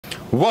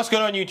What's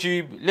going on,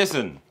 YouTube?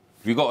 Listen,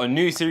 we got a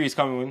new series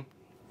coming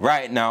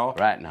right now.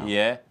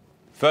 Yeah.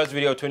 First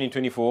video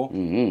 2024.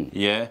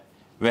 Yeah.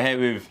 We're here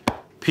with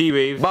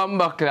P-Wave.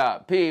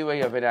 Bumbuckler,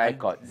 P-Wave and I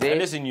got. And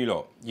listen, you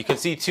lot. You can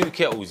see two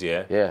kettles,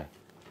 yeah? Yeah.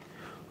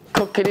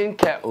 Cooking in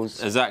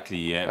Kettles. Exactly,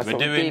 yeah. That's we're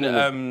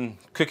doing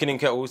Cooking in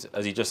Kettles,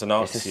 as he just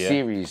announced. It's a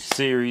series.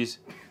 Series.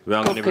 Where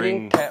I'm Cooking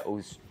in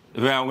Kettles.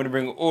 Where I'm going to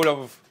bring all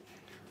of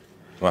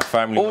my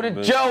family all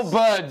members. The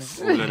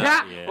jailbirds. All of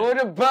that, yeah. All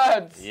the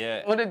birds.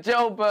 Yeah. All the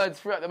jailbirds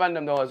throughout the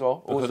random though as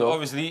well. Because also.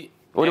 obviously.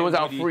 All the ones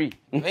that are free.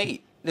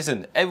 Mate,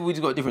 listen, everybody's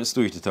got a different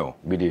story to tell.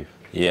 We do.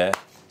 Yeah.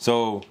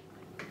 So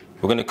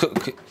we're gonna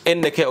cook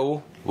in the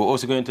kettle. We're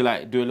also going to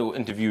like do a little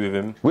interview with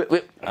him.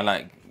 Whip. And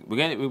like we're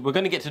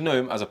gonna get to know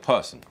him as a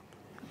person.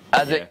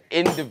 As an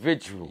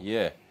individual.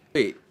 Yeah.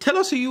 Wait, tell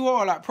us who you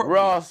are, like properly.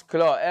 Ross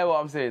Clark, hear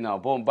what I'm saying now.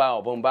 Boom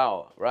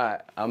bow.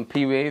 Right. I'm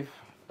P-Wave.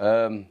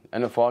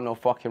 NFL, no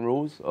fucking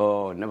rules,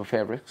 or never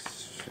fair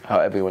bricks,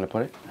 however you want to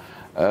put it.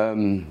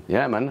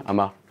 Yeah, man, I'm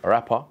a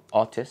rapper,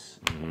 artist.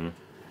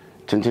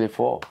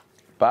 2024.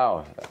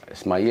 Bow.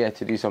 It's my year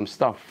to do some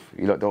stuff.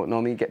 You lot don't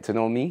know me, get to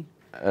know me.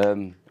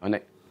 On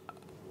a,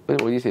 what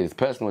do you say? It's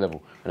personal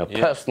level. On a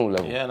personal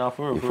level. Yeah, no,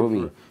 for real. You feel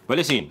me? But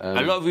listen,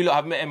 a lot of you lot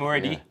have met him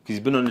already because he's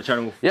been on the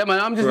channel. Yeah,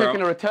 man, I'm just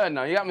making a return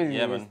now. You got me?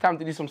 Yeah, it's time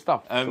to do some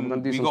stuff.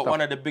 We got one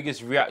of the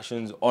biggest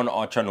reactions on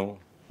our channel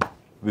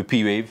with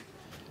P-Wave.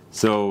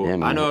 So yeah,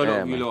 I know a lot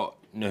of you lot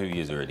know who he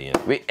is already. Yeah.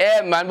 We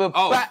man, we're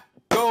back.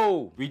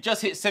 Go. We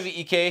just hit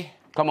 70k.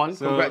 Come on,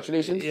 so,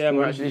 congratulations. Yeah,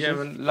 congratulations.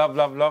 Yeah, man.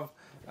 Love.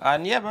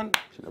 And yeah, man.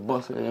 How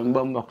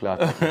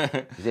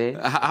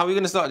are we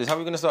gonna start this?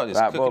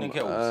 Right, Cooking in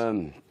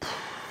Kettles.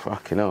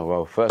 Fucking hell.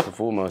 Well, first and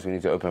foremost, we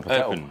need to open up a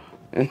kettle. You know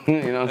what I'm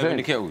saying? Open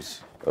the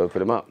kettles. Open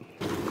them up.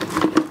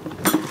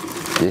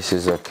 This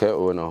is a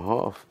kettle and a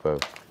half, bro.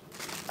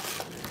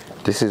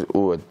 This is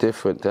all a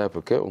different type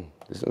of kettle.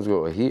 This one's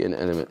got a heating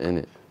element in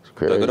it. It's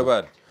crazy. Good or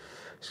bad?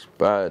 It's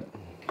bad.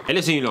 Hey,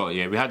 listen, you lot,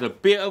 yeah, we had a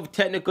bit of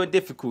technical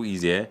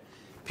difficulties, yeah.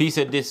 P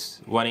said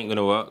this one ain't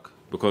gonna work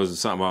because it's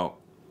something about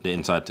the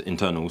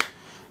internals.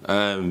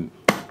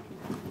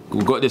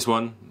 We got this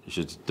one, which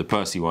is the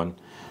Percy one.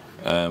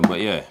 But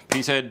yeah,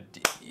 P said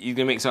he's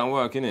gonna make something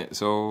work, innit?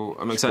 So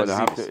I'm excited to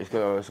see this.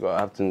 It's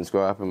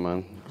gotta happen,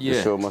 man. Yeah.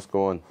 The show must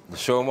go on. The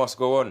show must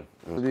go on.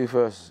 What do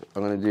first?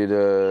 I'm gonna do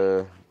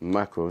the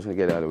macro. I'm just gonna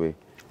get it out of the way.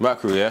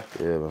 Macro, yeah?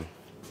 Yeah, man.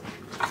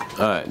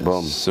 Alright,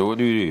 boom. So what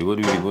do we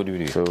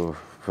do? So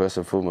first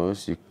and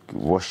foremost, you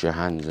wash your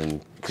hands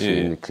and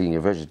clean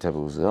your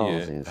vegetables.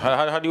 Yeah.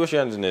 How do you wash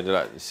your hands in there? They're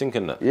like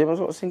sinking that? Yeah, man's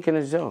got a sink in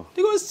the cell.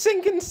 They got a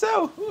sink in the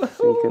cell?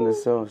 Sink in the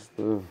cell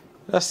still.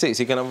 That's sick,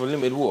 so you can have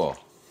unlimited water?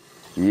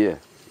 Yeah,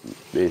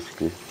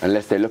 basically.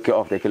 Unless they look it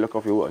off, they can look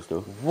off your water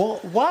still.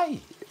 What?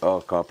 Why? Oh,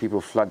 God, people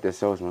flood their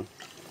cells, man.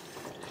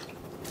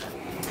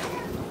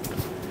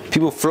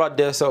 People flood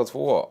their cells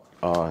for what?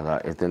 Oh,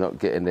 like if they're not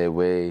getting their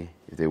way,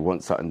 if they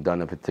want something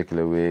done a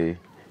particular way,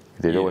 if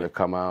they don't want to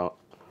come out.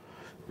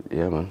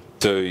 Yeah, man.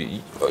 So,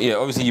 yeah,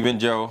 obviously you've been in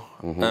jail.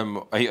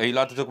 Are you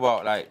allowed to talk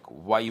about, like,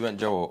 why you went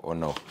jail or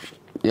no?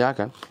 Yeah, I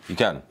can. You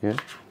can? Yeah.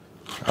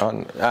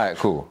 Alright,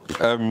 cool.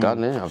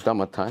 Done it. I've done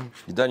my time.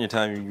 You've done your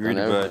time. You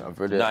really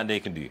bird. Nothing they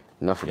can do.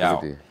 Nothing to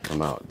do.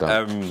 I'm out.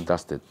 Done.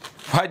 Dusted.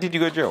 Why did you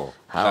go to jail?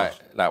 How?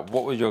 Like,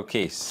 what was your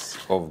case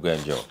of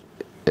going to jail?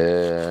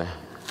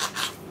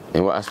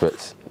 In what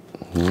aspects?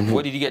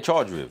 What did you get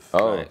charged with?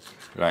 Oh.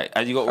 Like,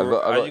 as you got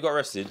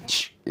arrested.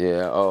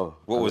 Yeah,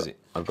 What was it?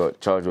 I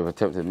got charged with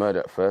attempted murder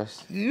at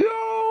first.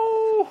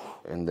 Yo!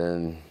 And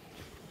then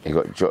he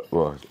got I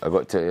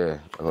got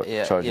charged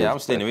with... I'm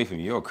staying away from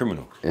you. You're a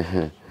criminal.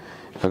 I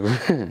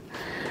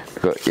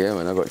got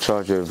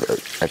charged with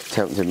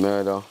attempted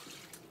murder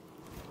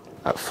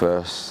at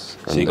first.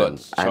 So you got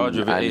charged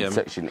with it, and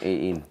Section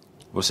 18.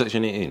 What's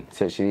Section 18?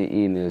 Section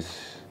 18 is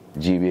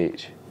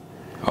GBH.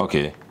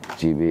 Okay.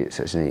 GBH,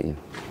 Section 18.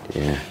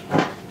 Yeah.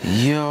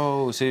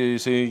 Yo, so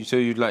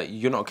you like,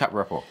 you're not a cap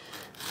rapper?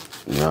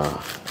 Nah.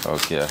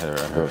 Okay, I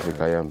don't think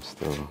I am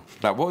still.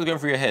 Like, what was going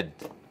through your head?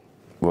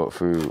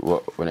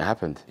 When it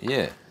happened?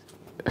 Yeah.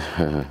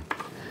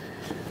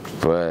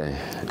 But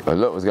a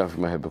lot was going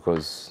through my head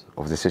because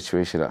of the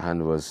situation at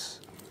hand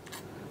was...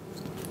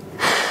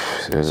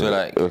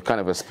 it was kind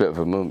of a split of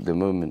the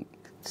moment.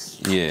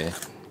 Yeah.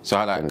 So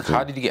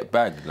how did you get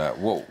bagged? Like,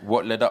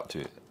 what led up to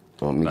it?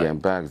 Well, me getting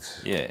bagged?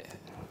 Yeah.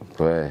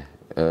 But,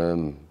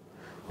 well,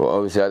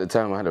 obviously at the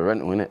time I had a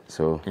rental in it,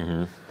 so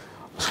I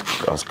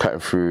was cutting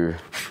through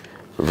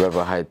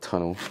River High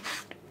Tunnel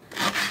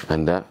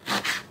and that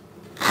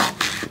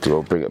to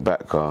go bring it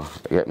back. You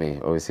get me?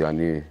 Obviously I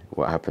knew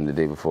what happened the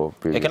day before.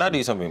 Hey, can I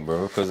do something,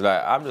 bro? Because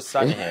like I'm just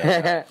standing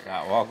here.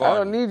 Well, I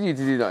don't need you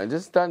to do nothing.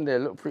 Just stand there,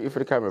 look pretty for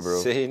the camera, bro.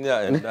 Say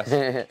nothing.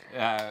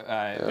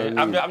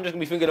 I'm just gonna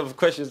be thinking of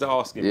questions to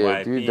ask him. Yeah,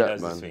 why do he that,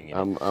 does man. this thing.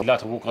 You'd like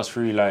to walk us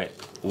through like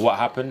what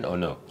happened or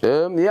no?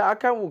 Yeah, I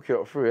can walk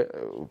you up through it.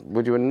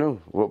 What do you want to know?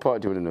 What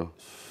part do you want to know?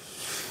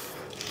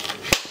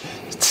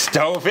 The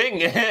whole thing.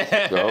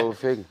 The whole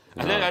thing.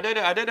 I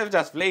don't know if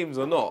that's flames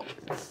or not.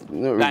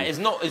 Not really. Like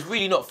it's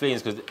really not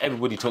flames because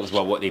everybody talks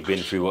about what they've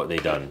been through, what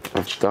they've done.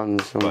 I've done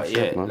some But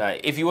shit, yeah, man.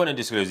 like if you want to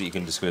disclose it, you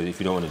can disclose it. If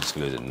you don't want to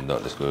disclose it, then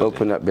don't disclose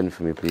Open it. that bin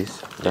for me,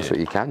 please. That's what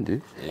you can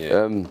do.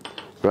 Yeah.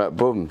 Right,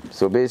 boom.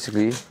 So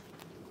basically,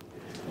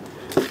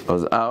 I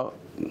was out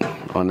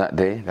on that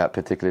day, that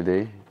particular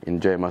day,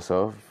 enjoying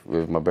myself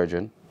with my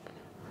brethren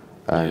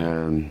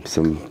and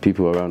some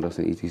people around us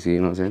in ETC, you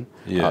know what I'm saying?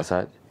 Yeah.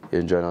 Outside,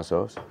 enjoying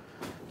ourselves.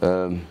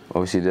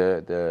 Obviously,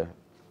 the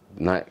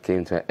night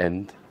came to an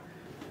end,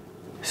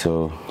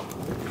 so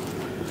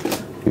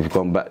we've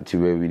gone back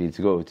to where we need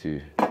to go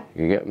to.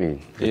 You get me?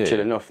 We're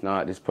chill enough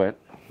now at this point.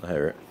 I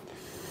hear it.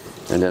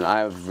 And then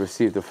I've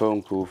received a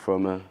phone call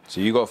from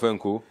So you got a phone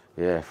call?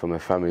 Yeah, from a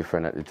family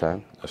friend at the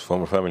time. That's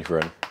from a family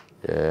friend.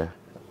 Yeah.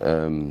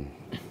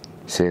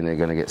 Saying they're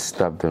gonna get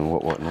stabbed and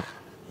whatnot.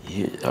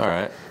 Yeah. All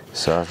right.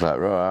 So I was like,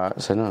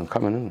 right. So no, I'm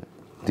coming in.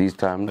 These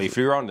times. Oh, you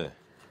flew around there?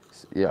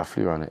 Yeah, I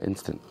flew around it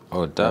instant.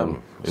 Oh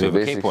damn. So you have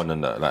a cape on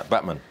and that, like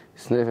Batman?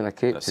 It's not even a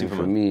cape Like thing for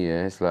Superman. me.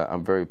 Yeah, it's like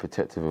I'm very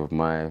protective of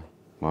my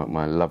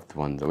loved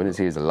ones. I wouldn't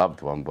say he's a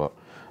loved one, but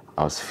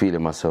I was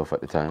feeling myself at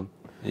the time.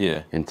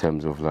 Yeah. In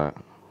terms of like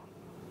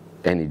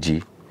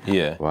energy.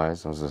 Yeah.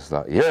 Wise, I was just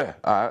like, yeah,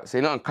 all right,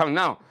 say nothing, come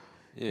now.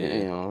 Yeah.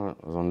 You know,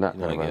 I was on that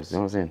kind of vibes, you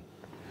know what I'm saying?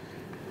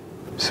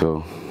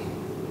 So,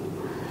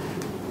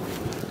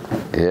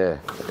 yeah,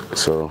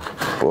 so,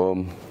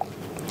 boom.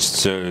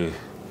 So,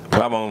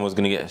 Batman was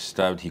gonna get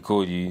stabbed. He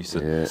called you,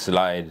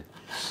 slide.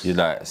 You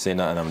like, say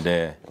nothing, I'm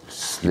there.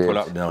 You pull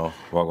up now.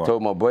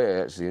 Told my boy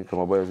actually, because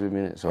my boy was with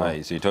me. So,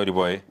 right, so you told your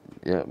boy.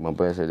 Yeah, my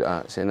boy said,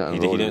 say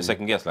nothing. He didn't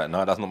second guess, like,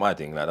 no, that's not my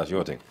thing, like, that's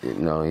your thing.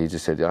 No, he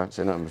just said,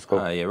 say nothing, let's go.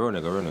 Yeah, real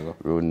nigga.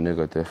 Real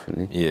nigga,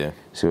 definitely. Yeah.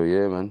 So,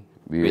 yeah, man.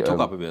 We talk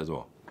up a bit as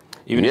well.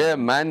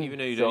 Man. Even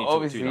though you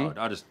don't need to talk too loud,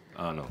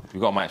 I don't know.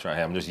 We got mics right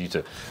here, I'm just used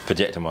to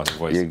projecting my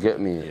voice. You get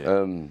me?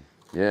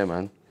 Yeah,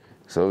 man.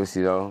 So,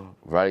 obviously, though,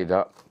 rallied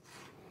up.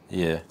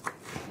 Yeah.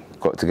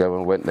 Got together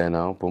and went there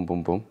now, boom,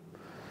 boom, boom.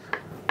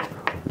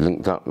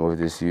 Linked up with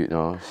this youth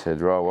now,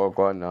 said, what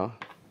go on now?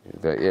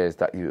 He's like, yeah, it's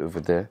that youth over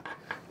there.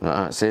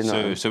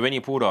 So when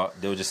you pulled out,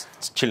 they were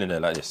just chilling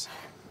there like this?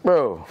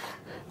 Bro,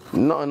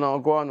 nothing I'll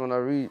go on when I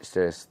reached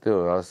there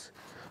still.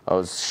 I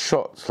was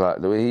shocked,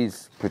 like the way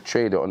he's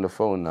portrayed it on the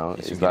phone now.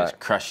 It's like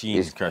crashing. Yeah,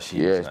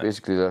 it's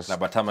basically just... Like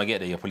by the time I get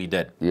there, you're probably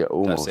dead. Yeah,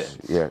 almost.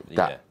 Yeah,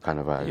 that kind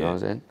of vibe, you know what I'm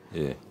saying?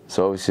 Yeah.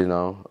 So obviously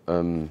now,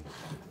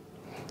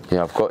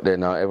 I've got there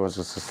now, everyone's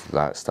just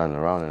like standing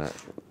around and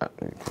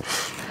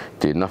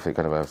doing nothing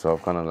kind of vibe. So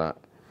I've kind of like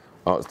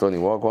asked Donnie,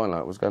 what go on,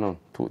 like, what's going on?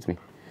 Talk to me.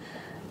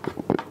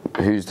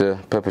 Who's the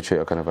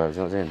perpetrator kind of vibes, you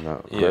know what I'm saying?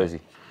 Like, crazy.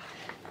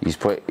 He's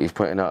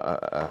pointing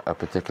out a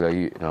particular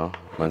youth, you know.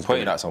 He's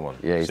pointing at someone?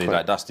 Yeah, he's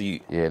like, that's the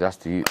youth? Yeah, that's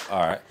the youth.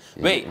 Alright.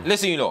 Yeah. Wait,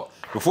 listen, you lot.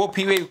 Before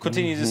P-Wave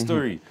continues the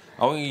story,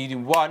 I want you to,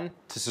 1,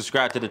 to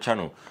subscribe to the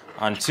channel.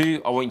 And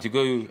 2, I want you to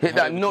go... Hit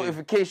that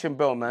notification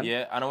bell, man.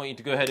 Yeah, and I want you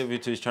to go head over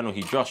to his channel.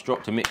 He just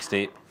dropped a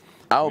mixtape.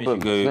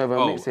 Album. He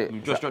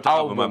just dropped an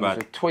album, my bad.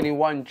 It's a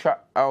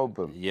 21-track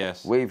album.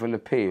 Yes. Wave on the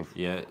Pave.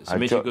 Yeah, so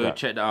make sure you go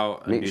check that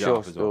out and make do sure that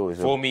up as well.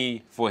 For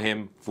me, for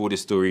him, for the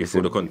story,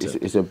 for the content.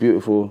 It's a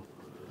beautiful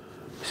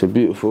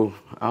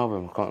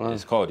album, I can't lie.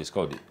 It's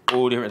cold.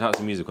 All different types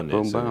of music on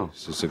there.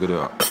 So it's a good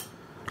one.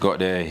 Got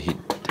there,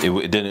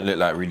 it didn't look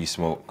like really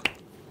smoke.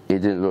 It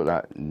didn't look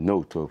like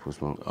no total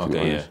smoke.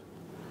 Okay, yeah.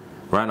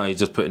 Right now he's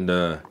just putting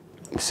the...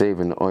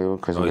 Saving the oil,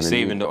 because he's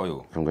saving the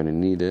oil. I'm going to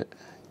need it.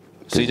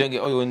 So you don't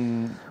get oil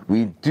in...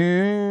 We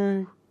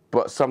do,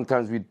 but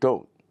sometimes we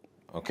don't.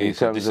 Okay,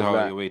 so this is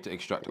how your way to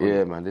extract oil.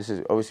 Yeah, man. This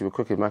is obviously we're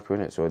cooking mackerel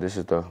in it, so this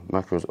is the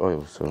mackerel's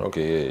oil. So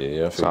okay,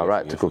 yeah. So I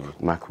like to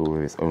cook mackerel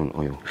with its own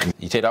oil.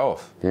 You take that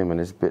off? Yeah, man.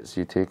 There's bits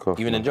you take off.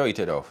 Even enjoy you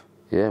take that off?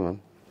 Yeah,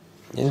 man.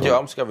 Enjoy.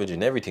 I'm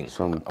scavenging everything.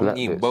 Some I'm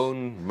eating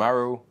bone,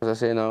 marrow. As I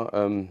say now,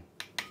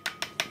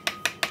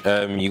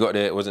 you got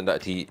there. It wasn't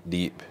that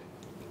deep.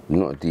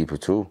 Not deep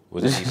at all.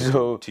 Was it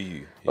deep to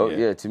you? Oh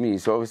yeah, to me.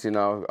 So obviously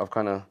now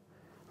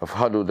I've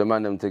huddled the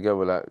man them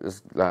together, like,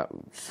 just, like,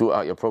 sort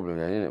out your problem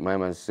then, innit? My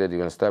man said you're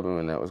going to stab him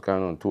and that, what's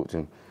going on, talk to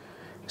him.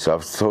 So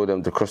I've told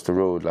them to cross the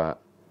road, like,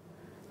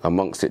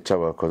 amongst each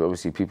other, because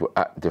obviously people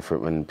act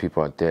different when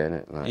people are there,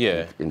 innit? Like,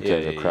 in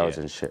terms of crowds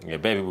and shit. Yeah,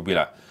 baby will be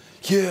like,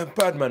 yeah,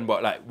 bad man,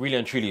 but like, really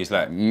and truly, it's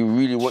like... You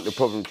really want the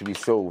problem to be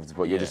solved,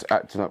 but you're just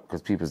acting up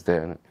because people's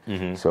there,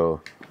 innit? So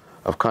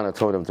I've kind of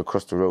told them to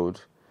cross the road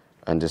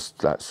and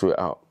just, like, sort it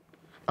out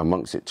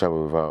amongst each other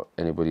without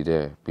anybody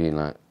there being,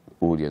 like,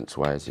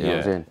 audience-wise, you know what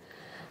I'm saying?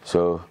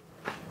 So,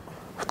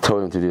 I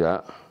told them to do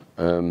that.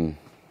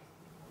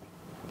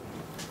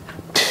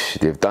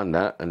 They've done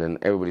that, and then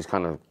everybody's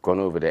kind of gone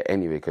over there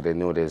anyway, because they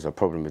know there's a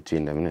problem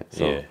between them, innit?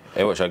 So, yeah.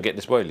 Hey, what, should I get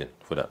this boiling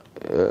for that?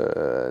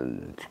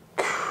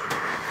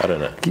 I don't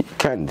know. You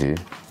can do.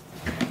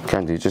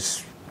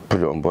 Just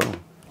put it on boil.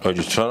 Oh,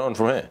 just turn it on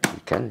from here?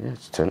 You can, yeah,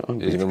 just turn it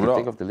on. Is it you going to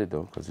take off the lid,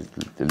 though, because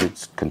the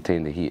lids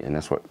contain the heat, and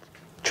that's what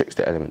tricks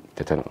the element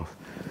to turn it off.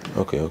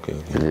 Okay.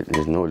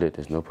 There's no lid,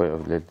 there's no point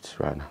of lids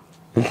right now.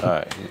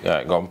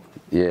 Alright, go on.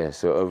 Yeah,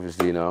 so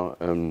obviously now,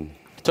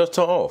 Just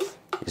turn it off.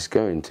 it's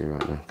going to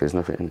right now, there's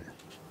nothing in it.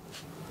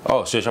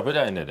 Oh, so should I put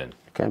that in there then?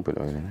 You can put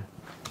oil in there.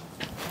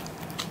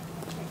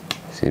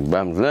 See,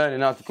 Bam's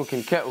learning how to cook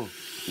in kettle.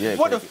 Yeah.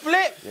 What the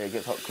flip? Yeah, it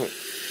gets hot quick.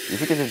 You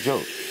think it's a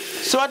joke?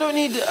 So I don't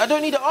need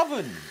an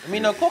oven. I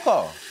mean a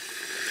cooker.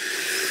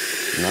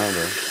 No,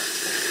 bro.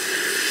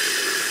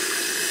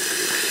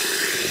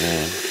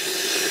 Yeah.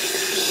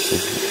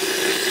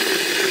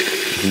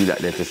 Leave that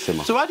there to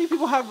simmer. So why do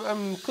people have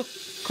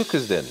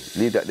cookers then?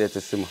 Leave that there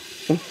to simmer.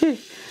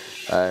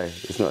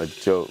 It's not a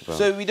joke, bro.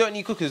 So we don't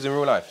need cookers in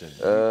real life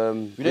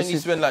then? We don't need to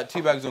spend like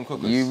 2 bags on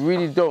cookers? You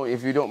really don't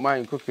if you don't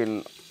mind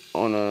cooking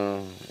on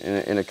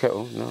in a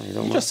kettle. No, you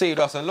don't mind. Just saved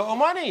us a lot of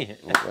money.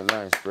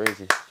 It's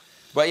crazy.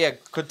 But yeah,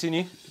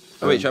 continue.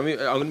 Wait, I'm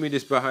gonna move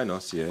this behind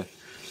us, yeah?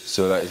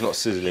 So that it's not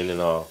sizzling in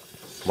our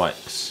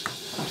mics.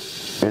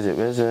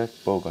 Where's the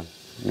bowl gone?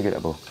 Let me get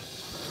that bowl.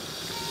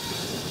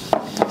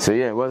 So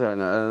yeah, what's that?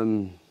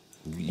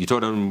 You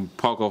told them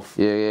park off.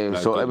 Yeah.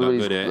 Like, so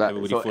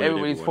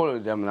everybody's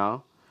following them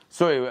now.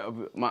 Sorry,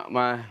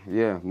 my.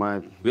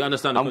 We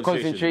understand. I'm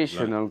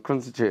concentrating. I'm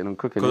concentrating on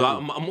cooking. Because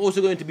I'm also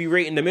going to be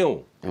rating the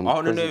meal. I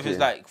want to know if it's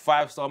like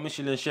 5-star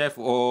Michelin chef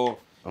or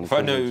if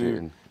I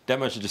know that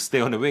man should just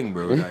stay on the wing,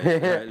 bro. Like,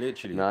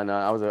 literally. No.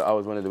 I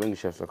was one of the wing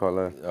chefs. I can't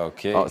lie.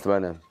 Okay. Asked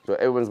about them. So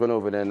everyone's gone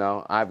over there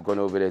now. I've gone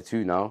over there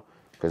too now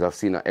because I've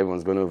seen that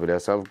everyone's gone over there.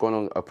 So I've gone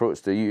on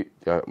approached the youth.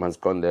 Man's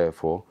gone there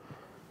for.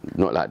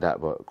 Not like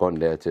that, but gone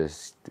there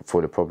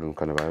for the problem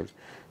kind of vibes.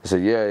 I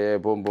said, yeah,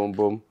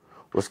 boom.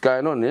 What's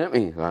going on, you know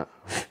me? Like,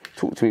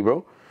 talk to me,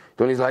 bro.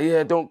 Then he's like,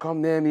 yeah, don't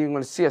come near me, I'm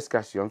gonna see us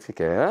gas you. I'm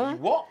thinking, huh?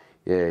 What?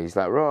 Yeah, he's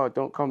like, raw,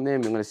 don't come near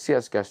me, I'm gonna see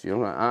us gas you.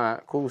 I'm like, all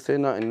right, cool, say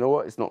nothing. You know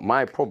what? It's not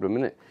my problem,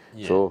 innit?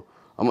 Yeah. So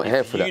I'm not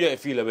here for that. You don't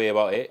feel a way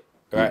about it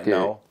right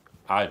now.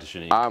 I just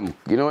shouldn't.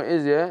 You know what it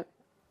is, yeah?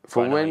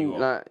 For when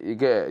you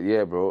get it,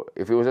 yeah, bro.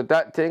 If it was a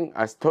that thing,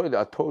 I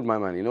told my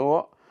man, you know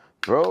what,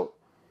 bro?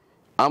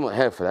 I'm not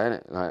here for that,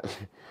 innit? Like,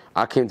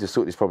 I came to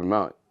sort this problem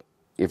out.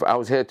 If I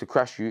was here to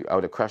crash you, I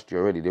would have crashed you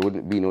already. There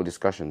wouldn't be no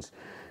discussions.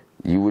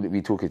 You wouldn't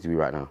be talking to me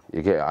right now.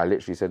 You get it? I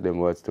literally said them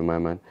words to my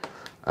man.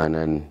 And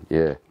then,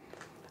 yeah,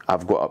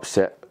 I've got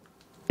upset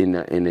in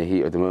the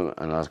heat of the moment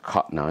and I was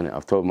cut now, innit?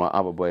 I've told my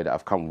other boy that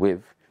I've come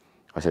with,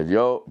 I said,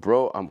 yo,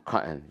 bro, I'm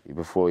cutting.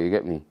 Before you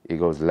get me, he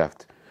goes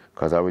left.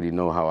 Because I already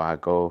know how I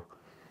go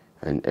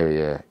and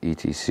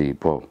etc.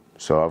 Boom.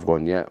 So I've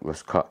gone, yeah,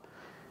 let's cut.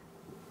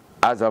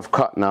 As I've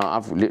cut now,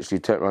 I've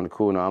literally turned around the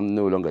corner. I'm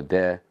no longer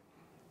there.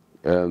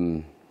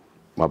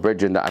 My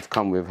brethren that I've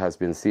come with has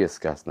been CS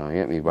gas now, you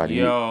get me? By the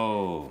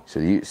Yo. So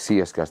you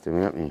CS gas them,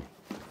 you get me?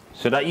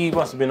 So that you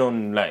must have been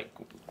on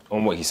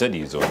what he said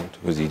he was on.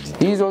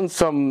 He's on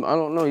some, I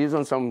don't know, he's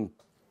on some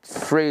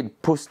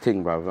frayed puss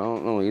thing, bruv. I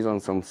don't know, he's on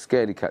some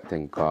scaredy cat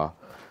thing, car.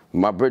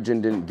 My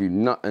brethren didn't do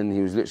nothing. He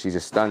was literally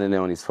just standing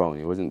there on his phone.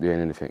 He wasn't doing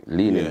anything.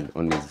 Leaning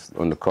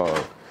on the car,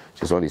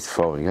 just on his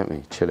phone, you get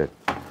me? Chilling.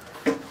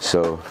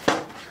 So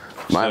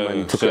my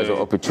man took it as an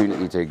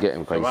opportunity to get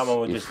him. So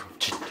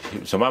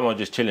my man was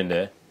just chilling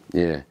there.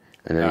 Yeah,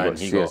 and then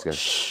he got CS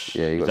gas.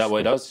 Yeah, he got. Is that what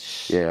he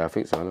does? Yeah, I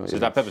think so. So is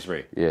that pepper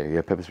spray?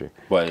 Yeah, pepper spray.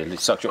 Well, it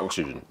sucks your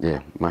oxygen.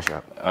 Yeah, mash it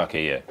up.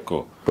 Okay, yeah,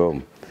 cool.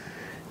 Boom.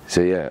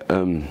 So yeah,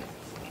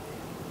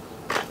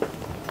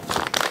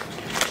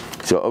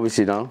 so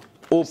obviously now,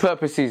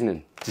 all-purpose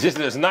seasoning. It just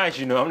looks nice,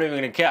 you know. I'm not even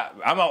gonna cap.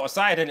 I'm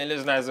outside and it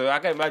looks nice. So I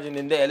can imagine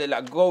in there it look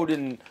like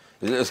golden.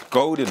 It looks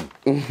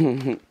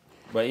golden.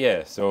 But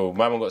yeah, so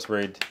my man got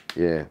sprayed.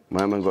 Yeah,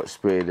 my man got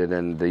sprayed, and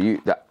then the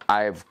youth that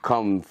I've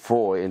come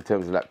for in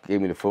terms of like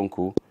gave me the phone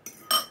call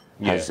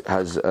has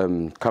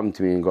come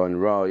to me and gone,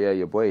 raw, yeah,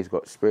 your boy's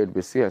got sprayed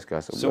with CS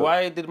gas. So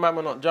why did my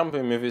man not jump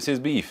him if it's his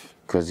beef?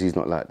 Because he's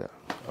not like that.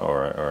 All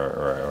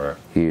right.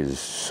 He is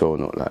so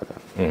not like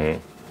that.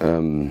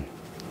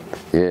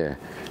 Yeah.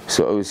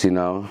 So obviously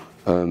now,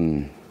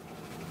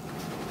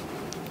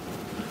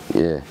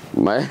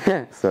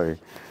 sorry,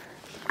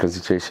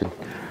 concentration.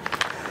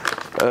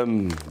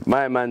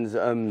 My man's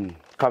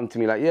come to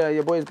me like, yeah,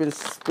 your boy's been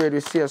sprayed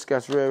with CS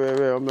gas,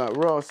 rare. I'm like,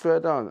 raw, swear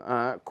down. All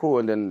right, cool.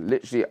 And then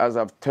literally as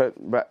I've turned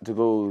back to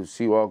go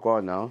see where I've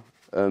gone now,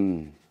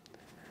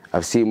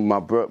 I've seen my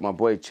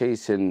boy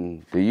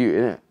chasing the youth,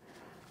 innit?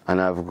 And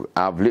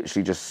I've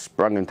literally just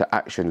sprung into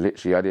action.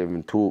 Literally, I didn't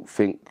even talk,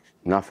 think,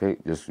 nothing.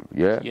 Just,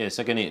 Yeah,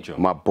 second nature.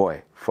 My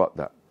boy, fuck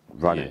that.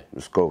 Running. Yeah.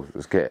 Let's go,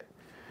 let's get it.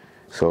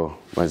 So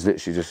man's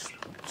literally just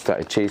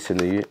started chasing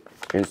the youth.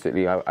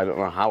 Instantly, I don't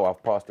know how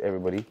I've passed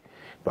everybody,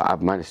 but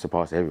I've managed to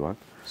pass everyone.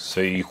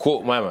 So you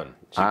caught my man?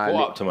 So you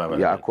caught up to my man?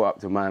 Yeah, I caught up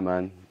to my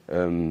man.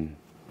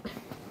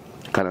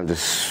 Kind of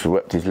just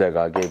swept his leg.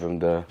 I gave him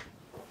the,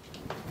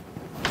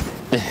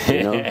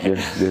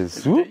 the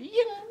swoop.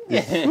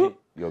 The swoop.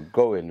 You're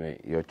going,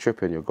 mate. You're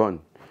tripping, you're gone.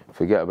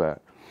 Forget about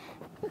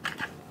it.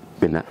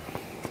 Been that.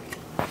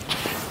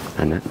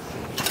 And that.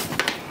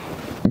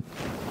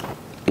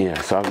 Yeah,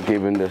 so I've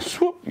given the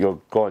swoop. You're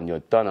gone. You're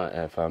done out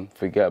there, fam.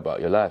 Forget about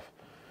your life.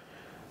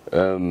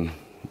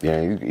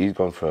 Yeah, he's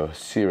gone for a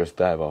serious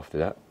dive after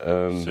that.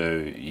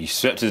 So he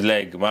swept his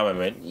leg, my man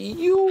went,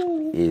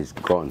 you. He's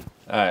gone.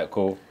 Alright,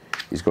 cool.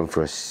 He's gone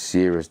for a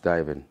serious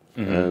diving.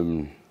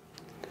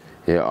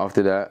 Yeah,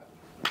 after that,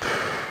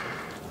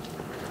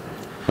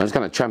 I just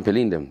kind of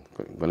trampolined him.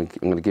 I'm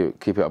gonna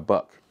keep it a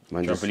buck.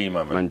 Trampoline,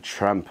 my man. Man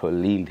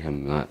trampolined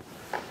him, like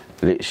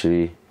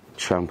literally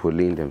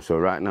trampolined him. So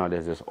right now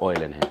there's just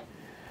oil in here.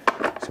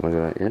 So I'm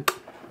gonna, yeah.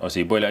 Oh, so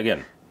you boil it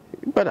again?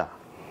 Better.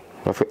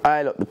 If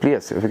I oil up the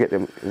place, if I get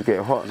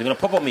it hot. Is it gonna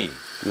pop on me?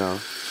 No.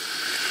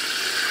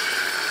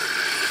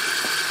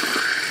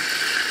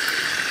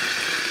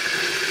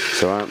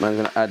 So I'm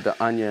gonna add the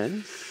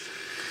onions.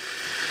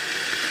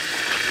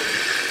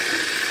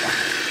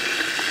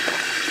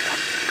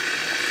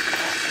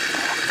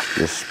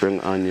 The spring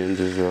onions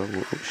as well.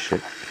 Oh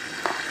shit.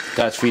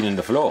 That's feeding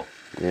the floor.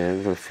 Yeah,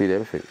 we're gonna feed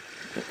everything.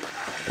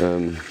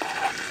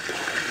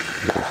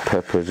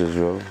 Peppers as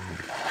well.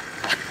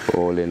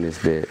 All in this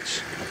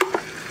bitch.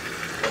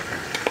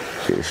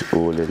 It's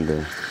all in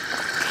there.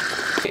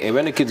 Hey,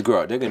 when the kids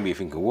grow up, they're gonna be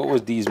thinking, what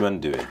was these men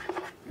doing?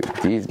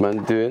 These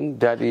men doing?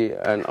 Daddy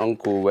and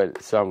uncle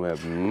went somewhere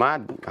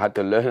mad. Had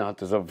to learn how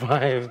to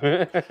survive.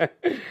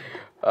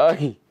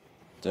 Ay.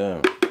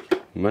 Damn.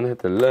 Man had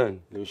to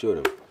learn. Let me show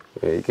them.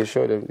 Yeah, you can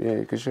show them. Yeah,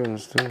 you can show them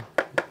still.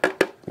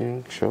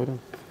 Yeah, show them.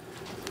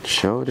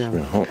 Show them.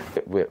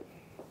 Whip.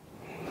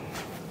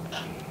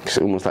 It's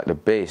almost like the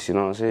base, you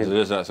know what I'm saying? So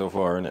there's that so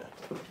far, innit?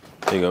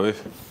 There you go,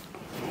 with.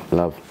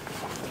 Love.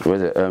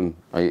 Where's it?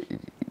 I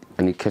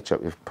need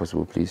ketchup if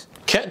possible, please.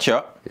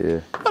 Ketchup?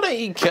 Yeah. I don't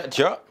eat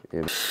ketchup.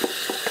 Yeah.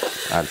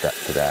 Add that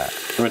to that.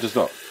 You want me to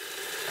stop?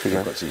 Keep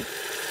going.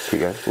 Keep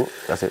going. Oh,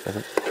 that's it, that's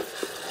it.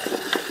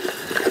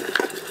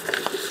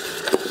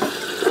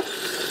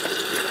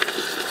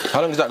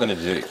 How long is that going to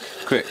take?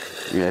 Quick.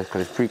 Yeah,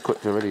 because it's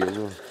pre-cooked already as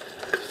well.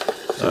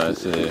 Alright,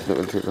 so it's not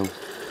going to take long.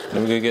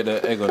 Let me go get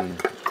the egg on.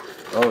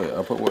 Oh, yeah,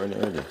 I'll put water in it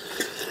earlier.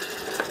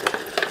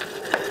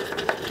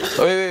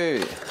 Oh,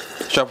 wait.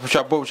 Shall I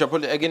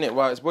put the egg in it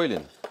while it's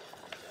boiling?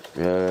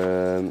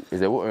 Is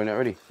there water in it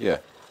already? Yeah.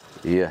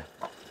 Yeah.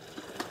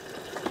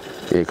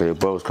 Yeah, because it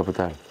boils a couple of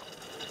times.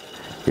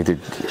 You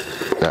did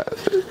that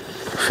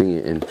thing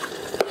it in.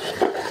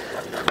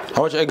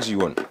 How much eggs do you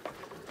want?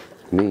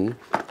 Me?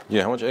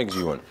 Yeah, how much eggs do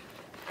you want?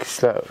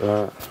 It's like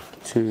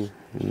 2.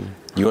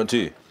 You want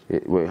 2? Yeah,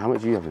 wait, how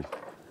much are you having?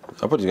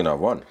 I thought you were going to have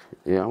 1.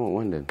 Yeah, I want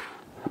 1 then.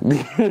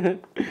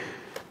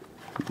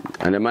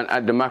 And then man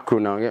add the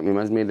mackerel now, get me?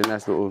 Man's made a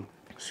nice little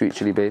sweet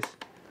chili base.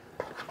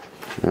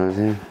 You know what I'm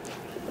saying?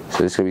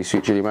 So it's gonna be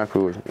sweet chili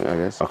mackerel, I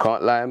guess. I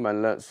can't lie,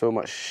 man, learnt so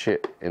much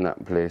shit in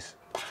that place.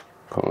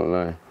 Can't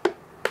lie.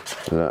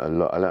 I learnt a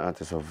lot. I learnt how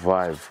to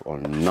survive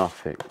on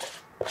nothing.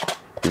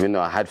 Even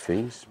though I had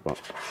things, but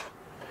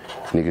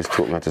niggas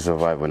taught me how to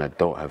survive when I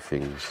don't have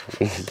things.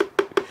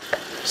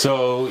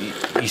 So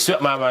you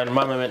swept my man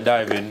went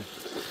diving.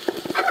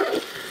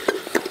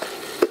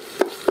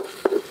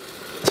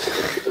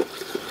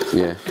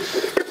 Yeah.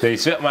 So you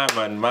swept my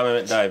man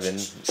went diving.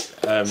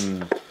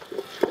 And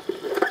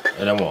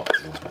then what?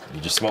 You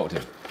just smoked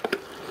him?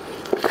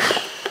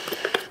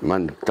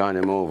 Man, done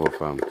him over,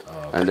 fam.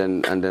 Oh, okay.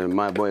 And then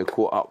my boy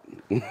caught up.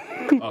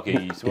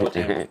 Okay, you smoked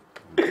him.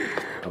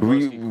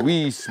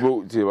 We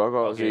smoked him. I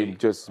can't say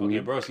just me.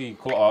 Okay, broski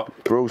caught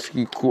up.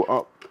 Broski caught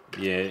up.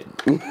 Yeah.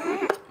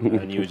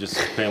 And you were just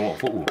playing what,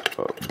 football?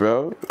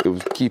 Bro, it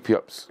was keepy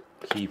ups.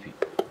 Keepy.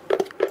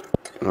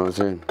 You know what I'm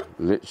saying?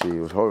 Literally,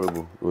 it was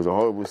horrible. It was a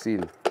horrible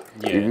scene.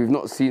 Yeah. If you've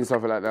not seen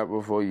something like that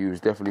before, you was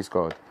definitely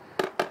scarred.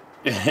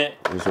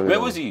 Where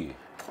was he?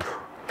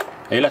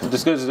 Are you allowed to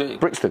disclose it?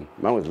 Brixton.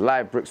 Man was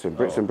live Brixton.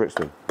 Brixton.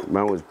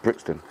 Man was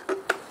Brixton.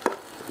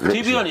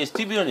 Literally.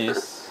 To be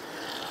honest,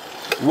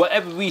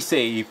 whatever we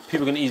say,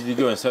 people can easily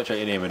go and search out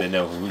your name and then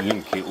they'll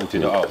link it all to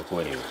the article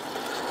anyway.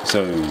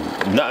 So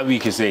nothing we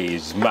can say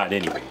is mad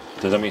anyway.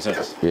 Does that make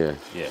sense? Yeah.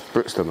 Yeah.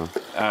 Brixton, man.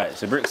 Alright,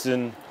 so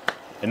Brixton,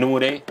 a normal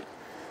day?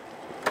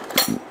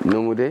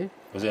 Normal day?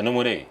 Was it a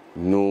normal day?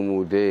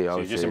 Normal day, I So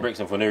would you're just say. in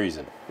Brixton for no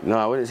reason? No,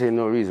 I wouldn't say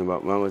no reason,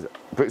 but man was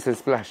Brixton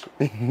Splash.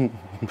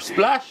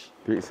 Splash?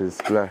 Brixton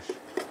Splash.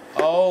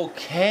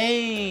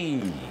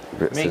 Okay.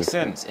 Brixton. Makes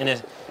sense.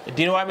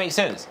 Do you know why it makes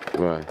sense?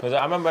 Right. Because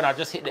I remember when I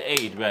just hit the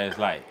age where it's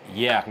like,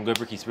 yeah, I can go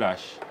Bricky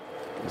Splash.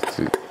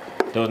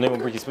 There was no more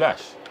Bricky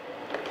Splash.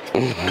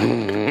 Look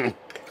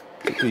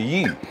at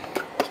you.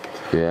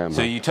 Yeah, man.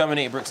 So you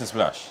terminated Brixton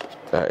Splash?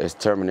 It's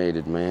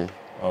terminated, man.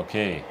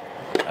 Okay.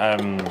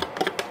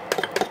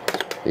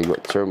 He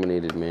got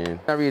terminated, man.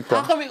 How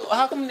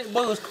come it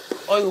boils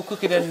oil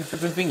quicker than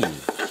flipping thingy?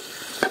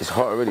 It's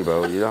hot already,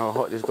 bro. You know how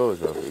hot this goes,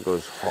 bro? It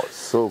goes hot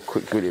so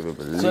quick, you wouldn't even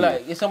believe. So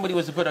like, if somebody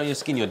was to put it on your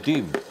skin, you're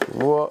doomed.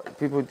 What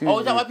people do? Oh,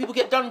 is that why people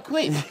get done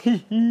quick? Do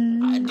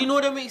you know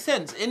what that makes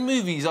sense? In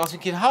movies, I was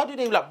thinking, how do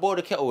they like boil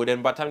the kettle and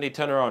then by the time they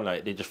turn around,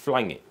 like they just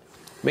flying it?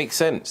 Makes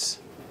sense.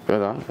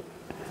 Brother,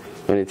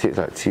 only takes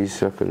like 2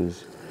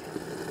 seconds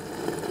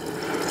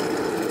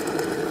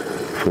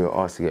for your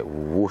ass to get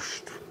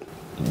whooshed.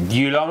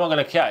 I'm not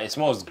gonna care. It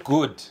smells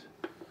good.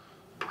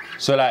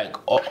 So like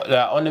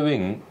on the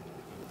wing,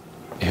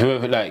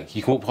 Whoever, like,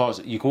 you can walk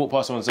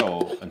past someone's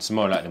cell and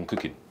smell like them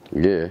cooking.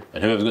 Yeah.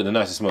 And whoever's got the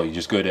nicest smell, you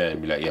just go there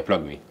and be like, yeah,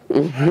 plug me.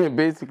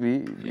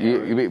 Basically,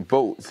 you make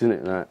boats,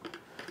 innit? Like,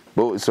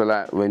 boats are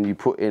like when you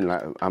put in,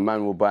 like, a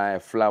man will buy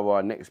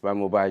flour, next man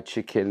will buy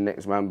chicken,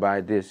 next man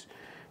buy this,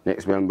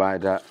 next man buy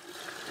that.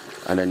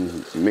 And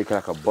then you make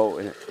like a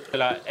boat, innit?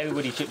 Like,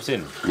 everybody chips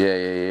in. Yeah.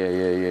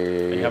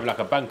 And you have like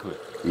a banquet.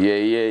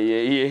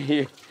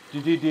 Yeah.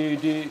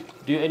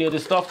 Do any of the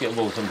staff get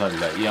involved sometimes?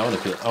 Like, yeah, I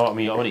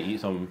want to eat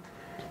some.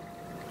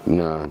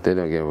 No, they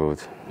don't get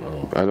involved.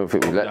 Oh. I don't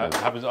think we let them.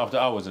 That happens after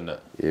hours, isn't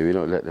it? Yeah, we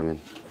don't let them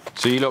in.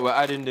 So you lot, we're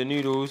adding the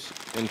noodles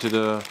into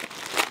the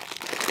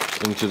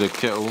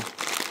kettle.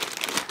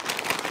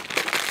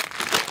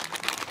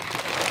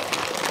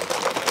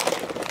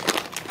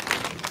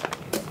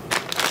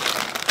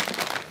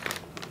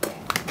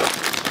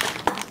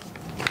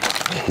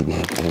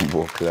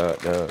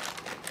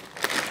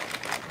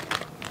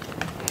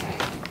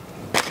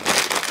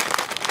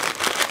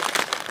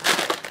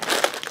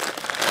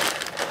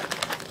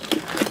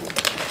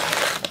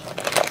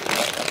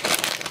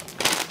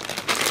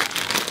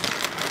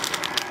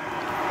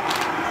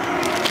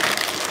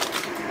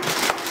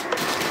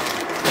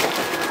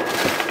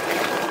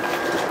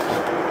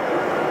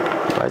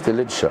 Why is the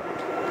lid shut?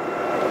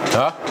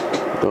 Huh?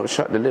 Don't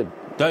shut the lid.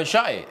 Don't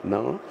shut it.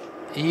 No.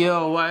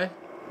 Yo, why?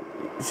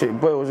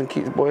 It boils and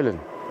keeps boiling.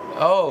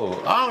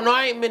 Oh, I don't know.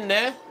 I ain't been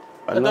there.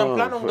 I don't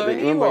plan on going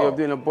Remember, either. you're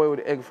doing a boiled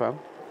egg, fam.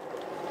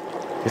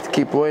 You have to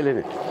keep boiling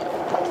it.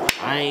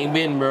 I ain't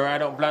been, bro. I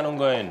don't plan on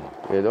going.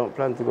 Yeah, don't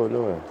plan to go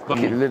nowhere. Keep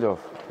the lid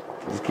off.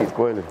 It just keeps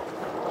boiling.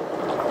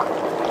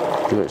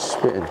 You know, it's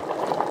spitting.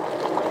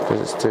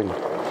 Because it's thing.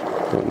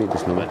 Don't need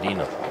this no more.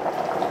 Medina.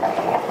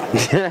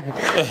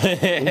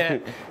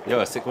 Yo,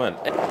 a sick man.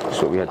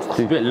 That's what we had to It's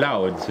do. a bit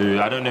loud, so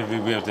I don't know if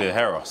you'll be able to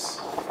hear us.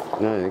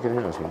 No, they can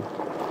hear us, man.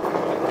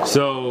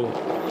 So,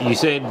 you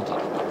said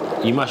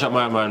you mash up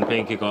my man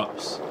playing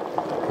kick-ups.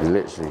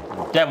 Literally.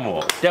 Then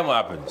what? Then what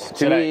happens?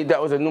 To me,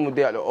 that was a normal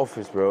day at the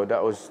office, bro.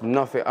 That was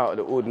nothing out of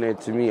the ordinary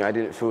to me. I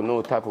didn't feel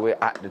no type of way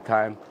at the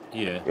time.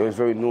 Yeah. It was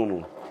very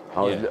normal.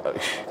 I was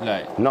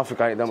like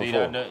nothing I had done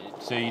before.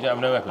 So you don't have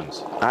no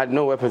weapons? I had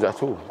no weapons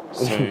at all.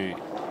 So,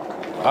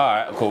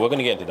 alright, cool, we're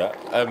gonna get into that.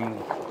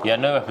 You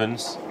had no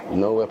weapons.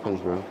 No weapons,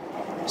 bro.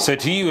 So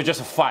to you, it was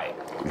just a fight?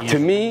 To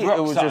me,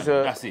 it was just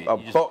That's a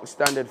box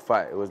standard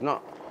fight. It was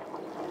not.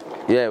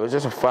 Yeah, it was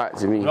just a fight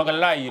to me. I'm not gonna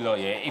lie, you lot.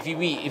 Yeah, if you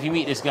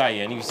meet this guy,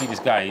 yeah, and you see this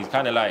guy, he's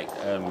kind of like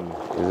it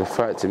was a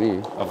fight to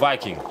me. a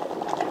Viking.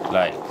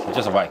 Like he's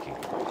just a Viking.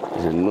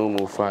 It's a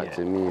normal fight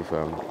to me,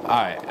 fam.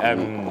 Alright.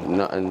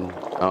 Nothing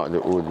out of the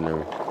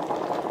ordinary.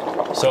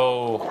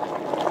 So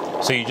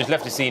you just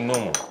left the scene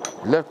normal.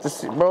 Left the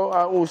scene, bro.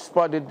 I all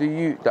spotted the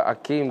youth that I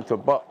came to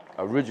buck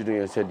originally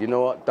and said, you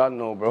know what, done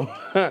no, bro.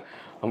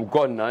 I'm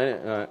gone now,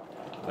 innit?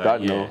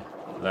 Done no.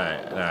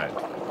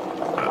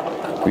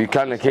 We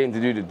kind of came to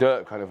do the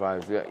dirt kind of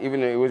vibes. Yeah.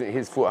 Even though it wasn't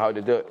his fault how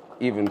the dirt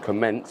even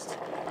commenced,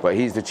 but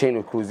he's the chain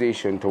of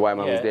causation to why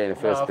man was there in the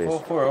first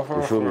place. For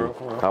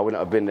real. I wouldn't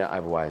have been there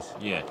otherwise.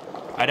 Yeah.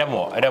 And then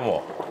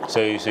what?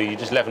 So you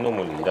just left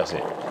normally, that's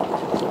it?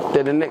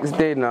 Then the next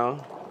day now,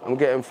 I'm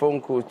getting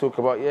phone calls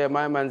talking about, yeah,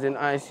 my man's in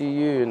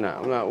ICU and that.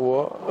 I'm like,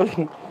 what?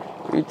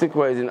 You talk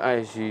about he's in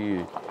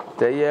ICU.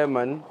 Say, yeah,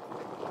 man,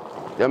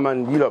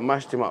 you lot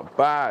mashed him up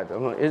bad.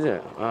 I'm like, is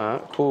it?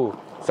 Alright, cool.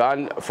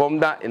 So from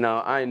that,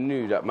 I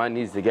knew that man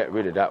needs to get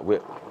rid of that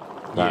whip.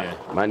 Like,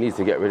 yeah. Man needs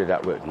to get rid of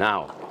that whip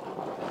now.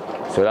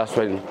 So that's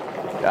when,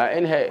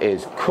 in here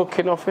is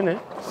cooking off in it.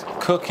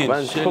 Cooking,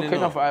 man's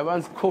cooking off.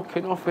 Man's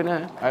cooking off in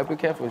here. I be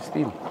careful with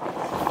steam.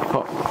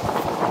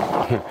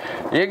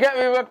 You get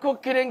me? We're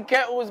cooking in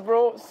kettles,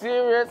 bro.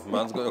 Serious.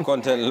 Man's got the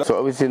content. So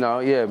obviously now,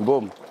 yeah,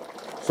 boom.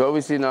 So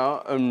obviously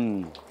now,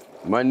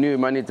 man knew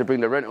man need to bring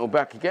the rental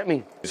back. You get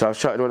me? So I've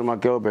shouted one of my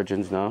girl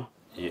brethrens now.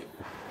 Yeah.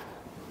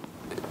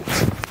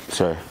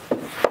 Sorry.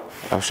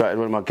 I've shouted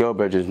one of my girl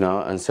brethrens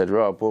now and said,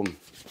 right, boom,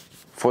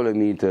 follow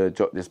me to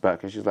drop this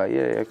back. And she's like,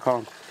 yeah,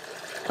 calm.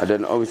 And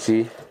then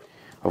obviously,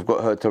 I've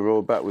got her to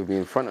roll back with me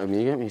in front of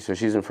me, you get me? So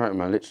she's in front of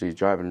me, literally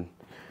driving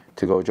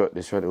to go drop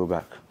this rental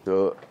back.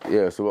 So,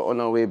 yeah, so we're on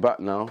our way back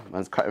now.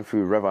 Man's cutting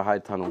through River High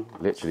Tunnel,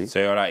 literally. So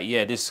you're like,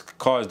 yeah, this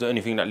car is the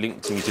only thing that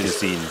links me to the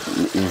scene.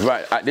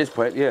 Right, at this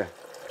point, yeah.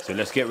 So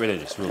let's get rid of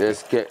this.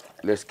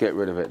 Let's get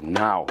rid of it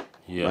now.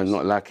 Yes. I'm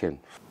not lacking.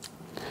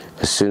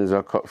 As soon as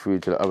I cut through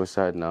to the other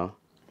side now,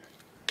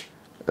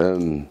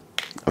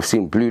 I've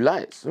seen blue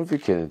lights. I'm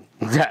thinking,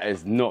 that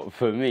is not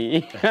for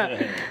me.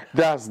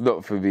 That's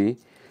not for me.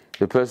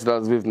 The person I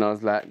was with now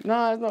was like,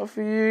 nah, it's not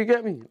for you, you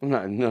get me? I'm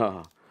like,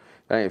 nah,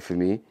 that ain't for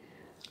me.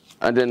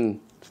 And then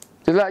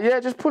they're like, yeah,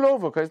 just pull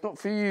over, because it's not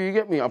for you, you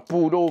get me? I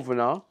pulled over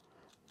now.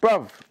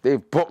 Bruv,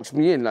 they've boxed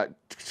me in like...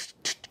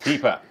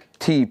 T-pack.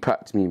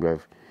 T-packed me,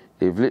 bruv.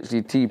 They've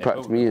literally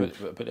T-packed me in.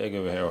 Put the egg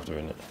over here after,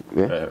 innit?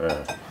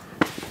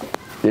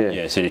 Yeah?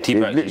 Yeah, so they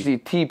T-packed They've literally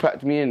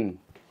T-packed me in.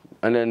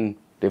 And then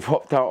they've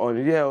hopped out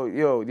on,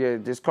 yeah,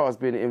 this car's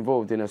been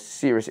involved in a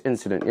serious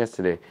incident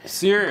yesterday.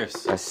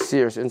 Serious? A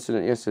serious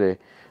incident yesterday.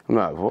 I'm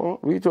like, what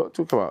are you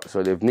talking about?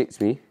 So they've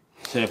nicked me.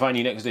 So they find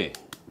you next day?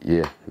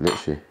 Yeah,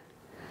 literally.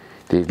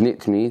 They've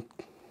nicked me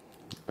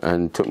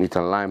and took me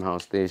to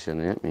Limehouse Station,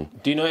 you get me?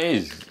 Do you know what it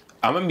is?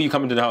 I remember you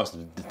coming to the house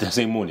the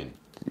same morning.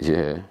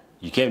 Yeah.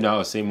 You came to the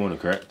house the same morning,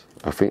 correct?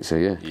 I think so,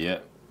 yeah. Yeah.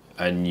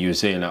 And you were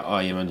saying like, oh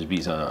yeah, man, just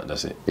beat something out,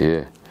 that's it.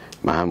 Yeah.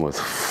 My hand was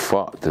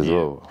fucked as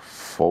well.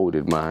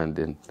 Folded my hand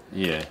in.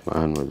 Yeah. My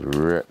hand was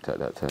wrecked at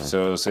that time.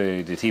 So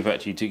the tea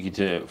factory took you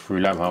through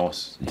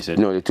Limehouse, you said?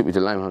 No, they took me to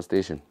Limehouse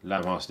Station.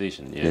 Limehouse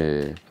Station, yeah.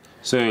 Yeah.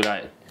 So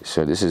like...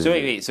 So this is... So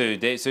wait, so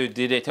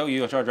did they tell you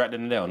your charge right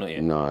then and there or not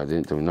yet? No, I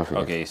didn't tell me nothing.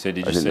 Okay, so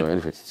they I just didn't know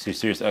anything.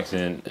 serious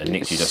accident and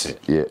nicked you, that's it?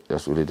 Yeah,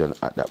 that's what they done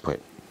at that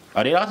point.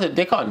 Are they allowed to,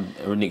 they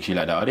can't nick you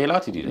like that, are they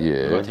allowed to do that?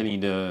 Yeah. Without telling you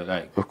the,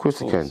 like... Of course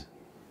they can.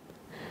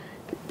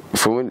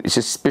 For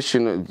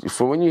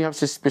when you have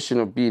suspicion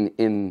of being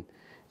in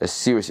a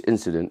serious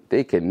incident,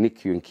 they can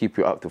nick you and keep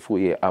you up to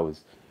 48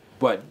 hours.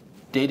 But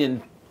they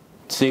didn't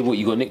say what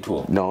you got nicked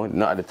for? No,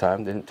 not at the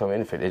time. They didn't tell me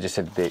anything. They just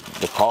said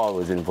the car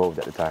was involved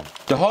at the time.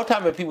 The whole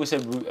time when people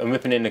said I'm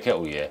whipping in the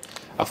kettle, yeah,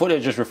 I thought they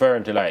were just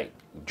referring to like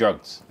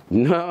drugs.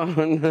 No,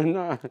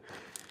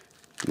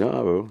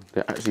 bro.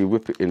 They actually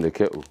whip it in the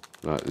kettle.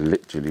 Like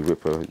literally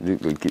whip a...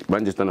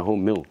 Man just done a whole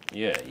meal.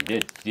 Yeah,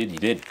 you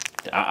did.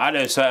 I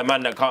know certain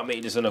man that can't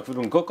make this on a food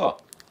and cooker.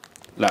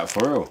 Like,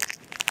 for real.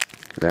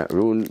 Like,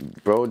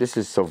 bro, this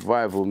is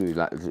survival move.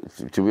 Like,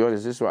 to be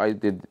honest, this is what I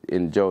did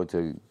in jail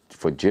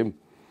for gym.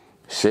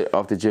 Shit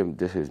after gym,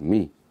 this is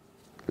me.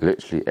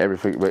 Literally,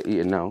 everything we're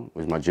eating now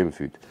was my gym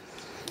food.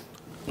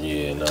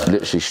 Yeah, nah.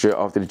 Literally, straight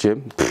after the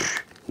gym,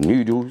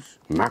 noodles,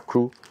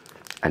 mackerel,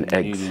 and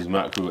eggs. Noodles,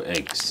 mackerel,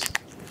 eggs.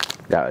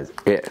 That was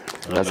it.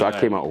 That's why I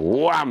came out,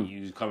 wham!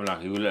 You was coming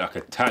like, you look like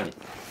a tank.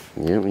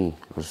 You know what I mean?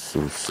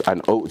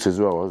 And oats as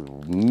well. I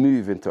was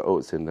moving to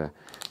oats in there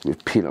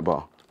with peanut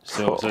butter.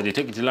 So they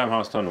took you to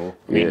Limehouse Tunnel,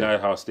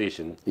 Limehouse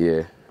Station.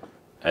 Yeah.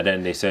 And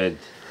then they said...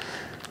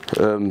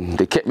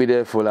 they kept me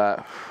there for like,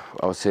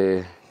 I would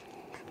say,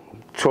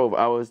 12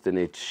 hours. Then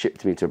they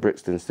shipped me to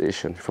Brixton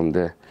Station from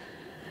there.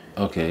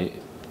 Okay.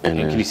 And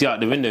can you see out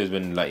the windows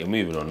when like you're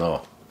moving or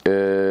not?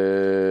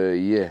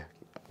 Yeah,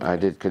 I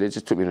did. Because they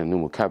just took me in a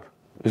normal cab.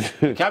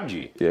 Cabbed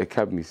you? Yeah,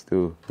 cabbed me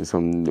still.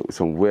 Some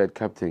weird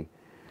cab thing.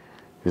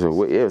 It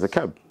was a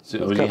cab.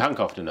 So was he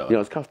handcuffed in that? Yeah, I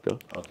was cuffed though.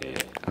 Okay.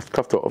 I was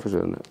cuffed to an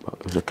officer in that, but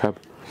it was a cab.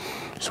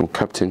 Some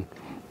cab thing.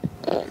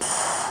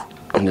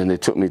 And then they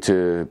took me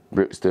to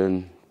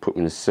Brixton, put me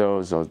in the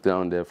cells. I was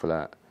down there for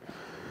like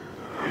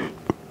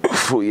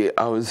 48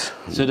 hours.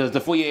 So does the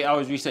 48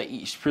 hours reset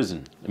each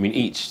prison? I mean,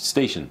 each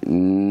station?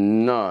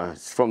 No,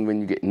 it's from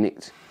when you get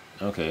nicked.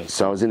 Okay.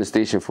 So I was in the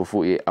station for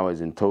 48 hours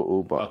in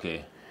total, but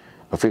okay.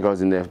 I think I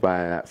was in there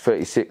by like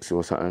 36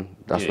 or something.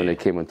 That's when they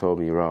came and told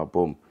me, rah,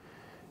 boom,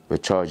 we're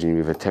charging you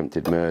with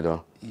attempted murder.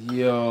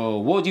 Yo,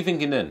 what were you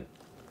thinking then?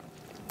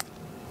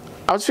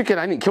 I was thinking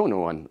I didn't kill no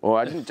one, or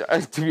I didn't.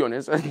 To be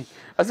honest, I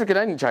was thinking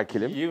I didn't try to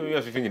kill him. You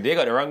must be thinking they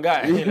got the wrong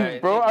guy,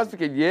 like, bro. I was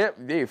thinking, yep,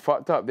 they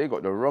fucked up. They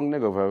got the wrong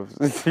nigga, bro.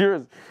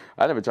 Serious.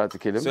 I never tried to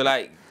kill him. So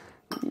like,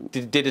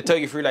 did they tell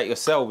you through like your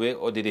cell bit,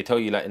 or did they tell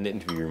you like in the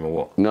interview room or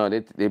what? No,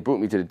 they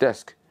brought me to the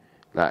desk.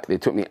 Like they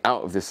took me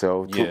out of the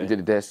cell, took me to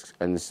the desk,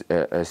 and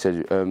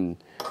said,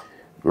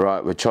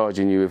 right, we're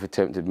charging you with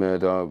attempted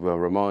murder. We're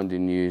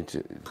remanding you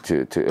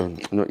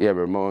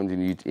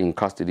remanding you in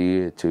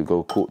custody to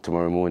go court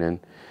tomorrow morning.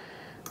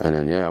 And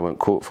then I went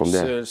court from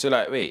there. So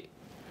like, wait,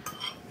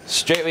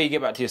 straight away you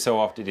get back to your cell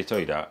after they tell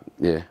you that?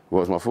 Yeah.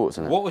 What was my thoughts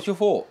on that? What was your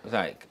thought?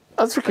 Like,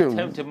 I was thinking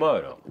attempted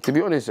murder. To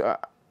be honest,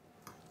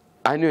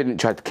 I knew I didn't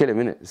try to kill him,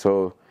 innit?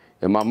 So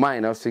in my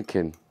mind, I was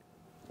thinking,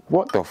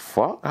 what the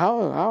fuck?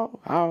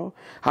 How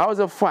is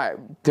a fight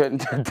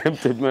turned to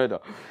attempted murder?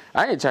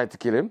 I ain't tried to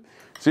kill him.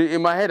 So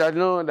in my head, I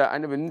know that I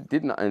never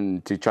did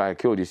nothing to try to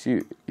kill this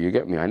youth. You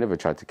get me? I never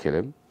tried to kill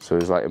him. So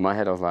it's like in my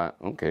head, I was like,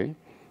 okay,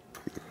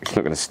 it's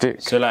not gonna stick.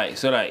 So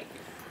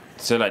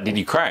did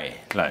you cry?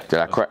 Like, did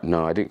I cry?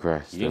 No, I didn't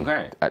cry. You didn't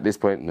cry? At this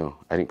point, no,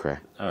 I didn't cry.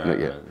 Not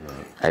yet.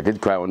 Right. I did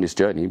cry on this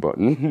journey, but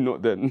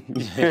not then.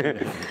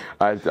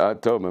 I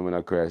told him when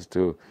I cried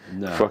too.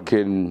 No.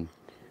 Fucking.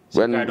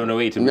 So you cried on the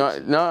way to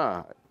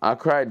No, I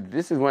cried.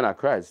 This is when I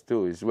cried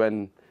still. It's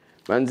when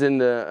man's in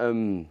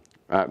the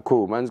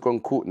cool. Man's gone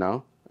court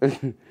now.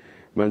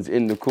 Man's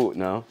in the court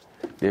now.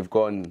 They've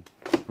gone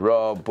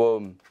raw,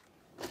 boom.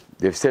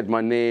 They've said my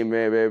name,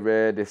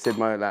 rare. They've said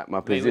my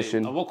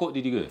position. What court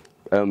did you go?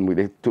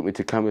 They took me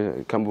to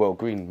Camberwell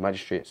Green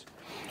Magistrates.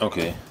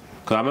 Okay.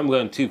 Because I remember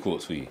going 2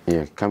 courts for you.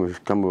 Yeah,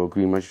 Camberwell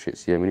Green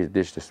Magistrates. Yeah, we need to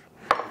dish this.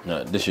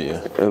 No, dish it,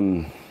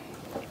 yeah.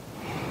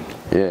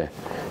 Yeah.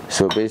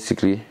 So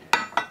basically,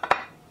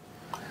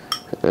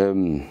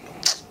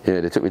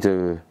 they took me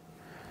to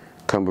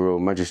Camberwell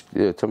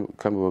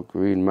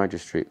Green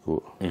Magistrate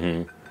Court.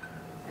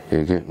 Mm-hmm.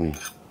 You get me?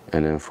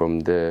 And then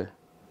from there,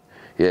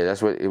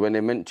 that's when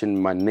they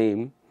mentioned my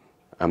name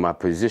and my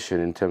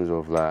position in terms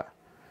of like,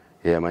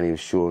 my name's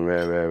Sean,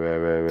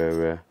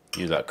 rare.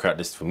 You was like, crap,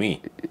 this is for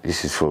me.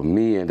 This is for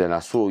me. And then I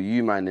saw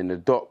you, man, in the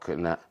dock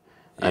and that.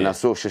 And I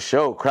saw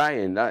Shashelle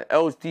crying. That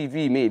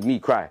LTV made me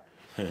cry.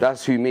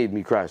 That's who made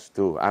me cry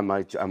still. I'm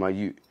a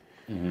youth.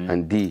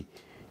 and D.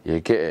 You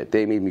get it?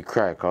 They made me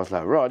cry. Cause I was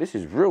like, "Raw, this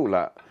is real."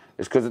 Like,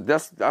 it's because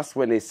that's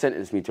when they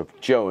sentenced me to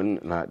jail,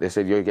 and like they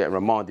said you're getting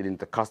remanded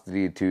into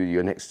custody to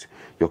your next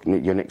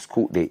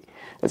court date.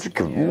 I was like,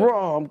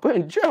 "Raw, I'm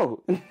going to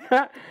jail."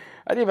 I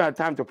didn't even have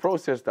time to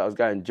process that I was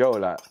going to jail.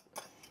 Like,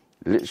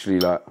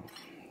 literally, like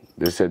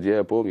they said,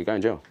 "Yeah, boom, you're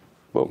going to jail."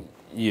 Boom.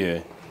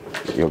 Yeah.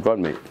 You're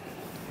gone, mate.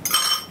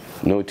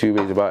 No two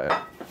ways about it.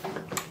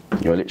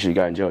 You're literally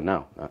going to jail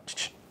now.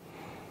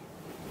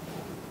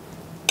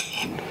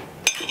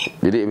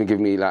 They didn't even give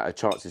me like a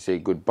chance to say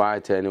goodbye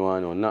to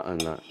anyone or nothing.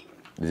 Like,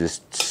 they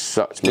just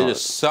sucked me. They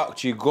just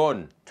sucked you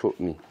gone. Took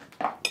me.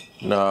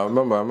 No, I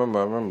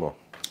remember.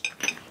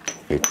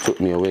 They took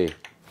me away.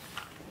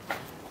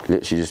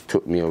 Literally just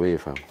took me away,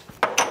 fam.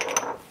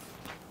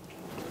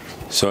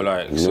 So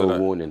like, no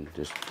warning.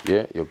 Just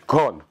yeah, you're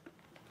gone.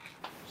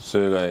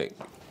 So like.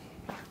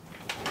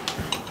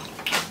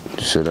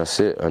 So that's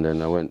it, and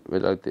then I went.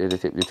 They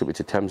took me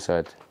to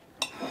Thameside.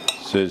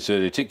 So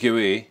they took you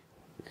away.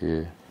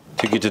 Yeah.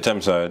 Took you to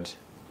Thameside.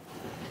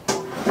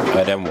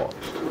 And then what?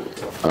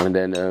 And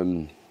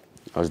then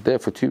I was there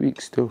for 2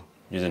 weeks still.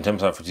 You was in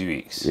Thameside for 2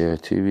 weeks. Yeah,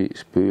 2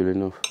 weeks. Cool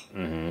enough.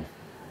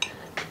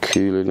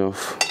 Cool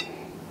enough.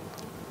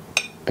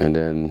 And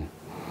then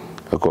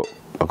I got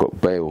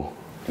bail.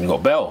 You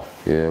got bail?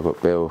 Yeah, I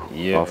got bail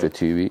after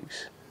 2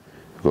 weeks.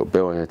 I got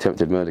bail on an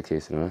attempted murder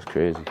case, and that's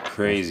crazy.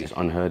 Crazy. It's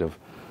unheard of.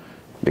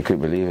 They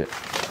couldn't believe it.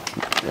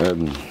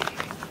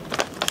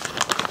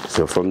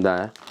 So from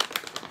there,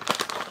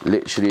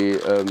 literally,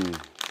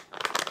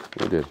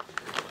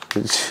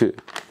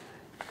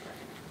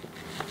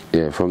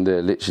 yeah, from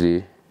there,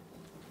 literally.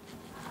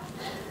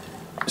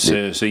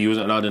 So you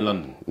wasn't allowed in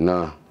London?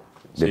 Nah,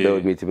 they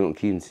bailed me to Milton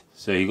Keynes.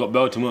 So he got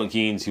bailed to Milton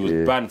Keynes. He was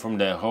banned from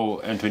the whole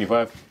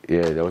M25.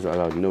 Yeah, they wasn't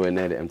allowed nowhere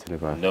near the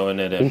M25. Nowhere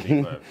near the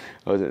M25.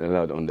 I wasn't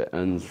allowed on the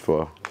ends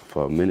for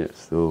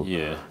minutes though.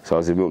 Yeah. So I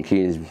was in Milton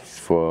Keynes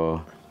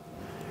for,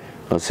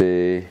 I'd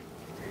say,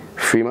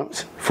 3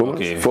 months, 4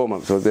 months. Okay. 4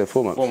 months. I was there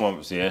 4 months. 4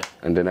 months, yeah.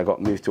 And then I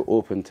got moved to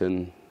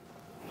Orpington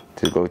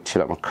to go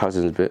chill at my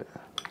cousin's bit.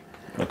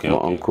 Okay. My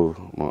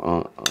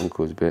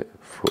uncle's bit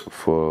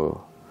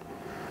for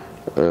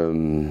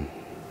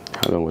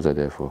how long was I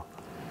there for?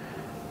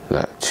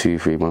 Like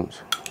 2-3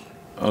 months.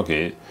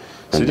 Okay.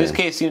 So And this then,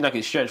 case seemed like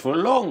it stretched for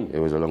long. It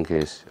was a long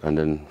case, and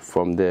then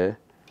from there,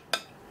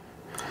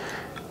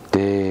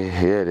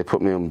 they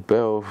put me on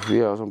bail.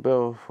 Yeah, I was on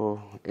bail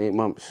for 8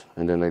 months,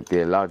 and then like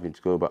they allowed me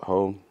to go back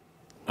home.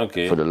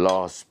 Okay. For the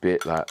last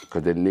bit, like,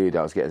 because they knew that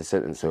I was getting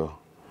sentenced. So.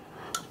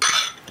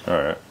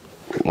 All right.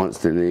 Once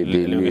they knew.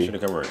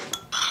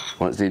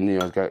 Once they knew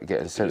I was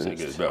getting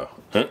sentenced.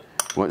 Huh?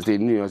 Once they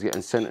knew I was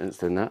getting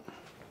sentenced and that,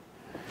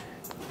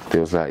 they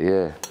was like,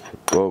 yeah,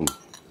 boom.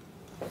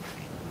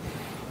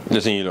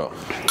 Listen, you lot.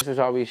 This is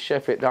how we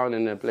chef it down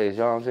in the place, you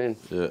know what I'm saying?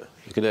 Yeah.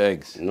 Look at the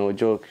eggs. No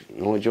joke,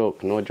 no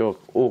joke, no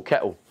joke. Oh,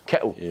 kettle.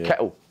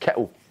 Kettle.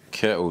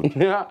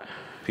 Yeah.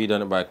 P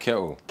done it by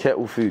kettle.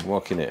 Kettle food.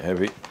 Walking it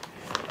heavy. You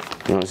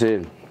know what I'm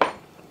saying?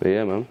 But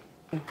yeah, man.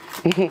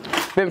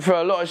 Been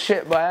through a lot of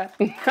shit, boy.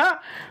 Can't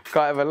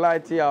ever lie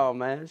to y'all,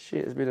 man.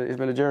 Shit, it's been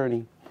a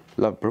journey.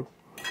 Love, bro.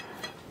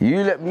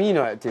 You let me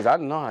know how it tastes. I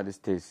don't know how this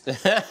tastes.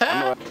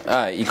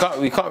 Alright,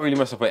 we can't really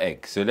mess up an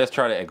egg, so let's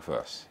try the egg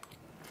first.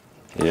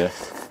 Yeah.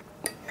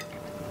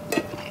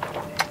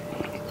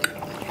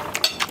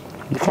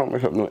 You can't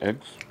mess up no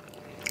eggs.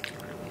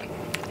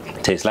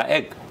 Tastes like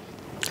egg.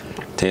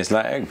 Tastes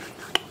like egg.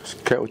 It's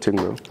kettle thing,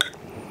 bro.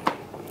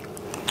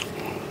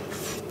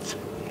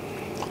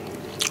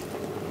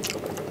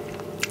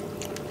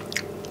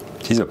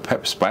 These are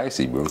pep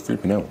spicy, bro.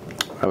 Flipping out.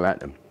 I like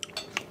them.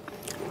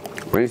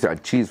 When you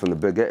add cheese from the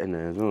baguette in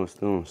there as well,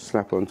 still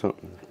slap on top.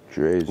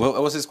 Crazy.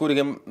 Well, what's this called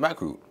again?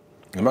 Mackerel.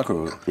 The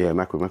mackerel. Yeah,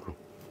 mackerel.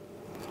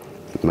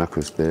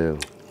 Mackerel still.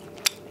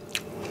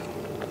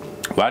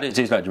 Why did it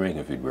taste like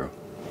Jamaican food, bro?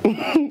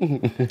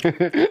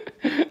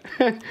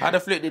 How the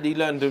flip did he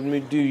learn to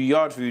do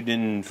yard food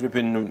in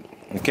flipping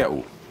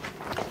kettle?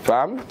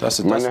 Fam,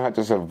 man had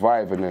to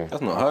survive in there.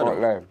 That's not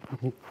heard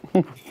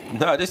of.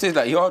 Nah, this is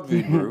like yard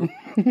food, bro.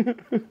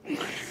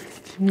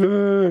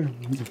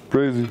 It's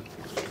crazy.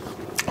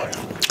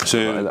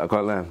 So I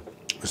can't lie.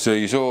 So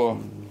you saw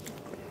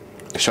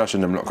Shush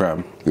and them lot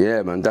crying?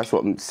 Yeah, man, that's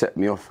what set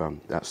me off,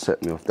 fam. That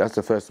set me off. That's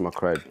the first time I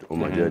cried on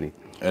my journey.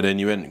 And then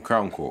you went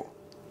Crown Court?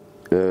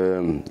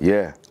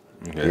 Yeah.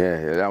 Okay.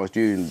 Yeah, that was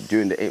during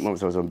the 8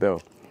 months I was on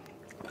bail.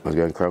 I was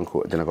going Crown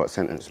Court, then I got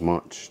sentenced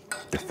March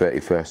the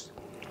 31st.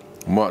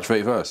 March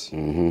 31st?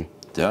 Mm-hmm.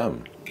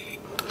 Damn.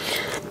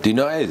 Do you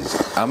know what it is?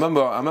 I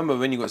remember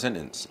when you got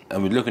sentenced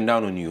and we're looking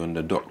down on you on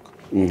the dock.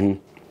 Mm-hmm.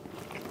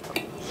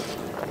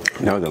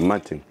 That was a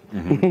mad thing.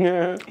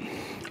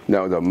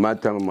 That was a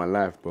mad time of my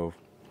life, bro.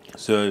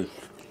 So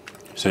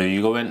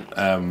you went.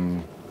 I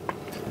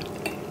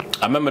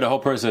remember the whole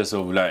process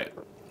of like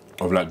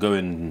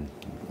going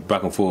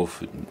back and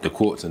forth the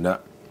courts and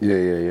that.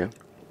 Yeah.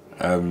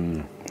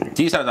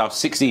 These times I was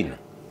 16.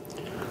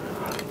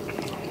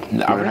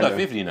 I was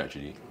 15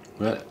 actually.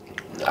 But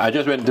I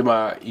just went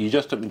to you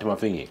just took me to my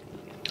thingy.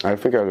 I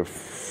think I had a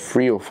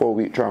 3 or 4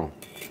 week trial.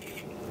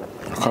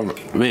 I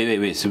can't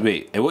remember. Wait. So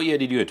wait. And what year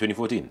did you do it?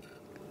 2014?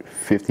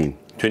 15.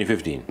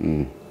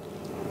 2015?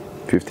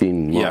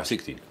 15 March. Yeah,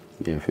 16.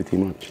 Yeah,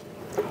 15 March.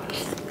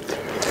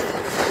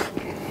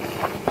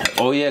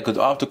 Oh yeah, because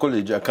after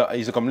college I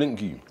used to come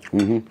link you.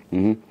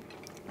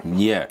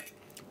 Yeah,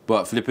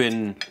 but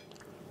flipping.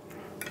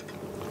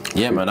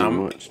 Yeah,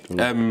 man.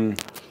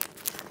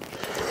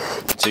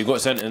 So you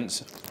got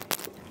sentenced.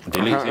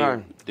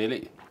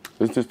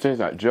 It just tastes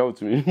like gel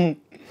to me.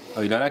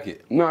 Oh, you don't like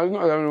it? No, it's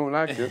not that I don't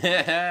like it.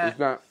 It's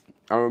that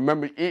I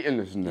remember eating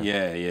this and that.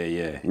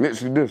 Yeah.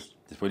 Literally this.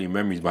 There's probably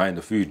memories behind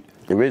the food.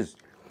 There is.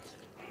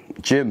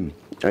 Gym.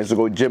 I used to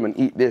go gym and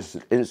eat this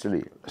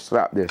instantly.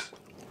 Slap this.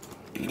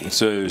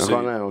 So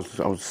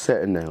I was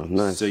sitting there. It was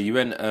nice. So you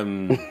went.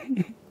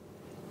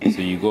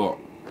 So you got.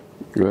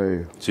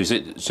 Yeah.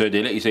 So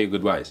they let you say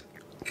goodbyes.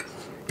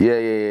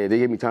 Yeah. They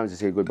gave me time to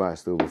say goodbye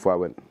still before I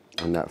went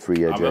on that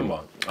 3-year journey.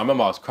 I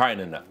remember I was crying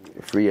in that.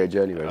 3-year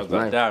journey. I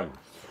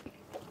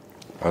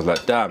was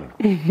like, damn.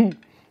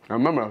 I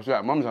remember I was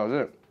at Mum's house,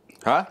 isn't it?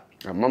 Huh?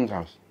 At Mum's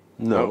house.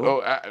 No.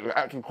 Oh, at the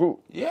actual court.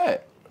 Yeah.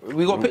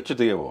 We got a picture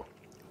together.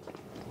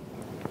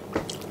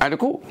 At the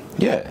court?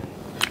 Yeah.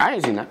 I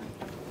ain't seen that.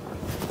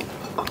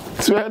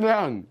 Swear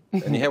down.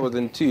 And your hair was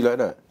in 2 like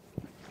that.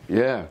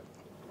 Yeah.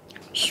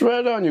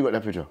 Swear down you got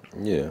that picture.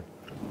 Yeah.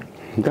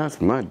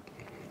 That's mad.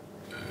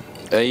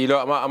 Hey, you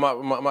lot, I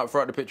might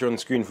throw out the picture on the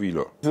screen for you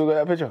lot. You still got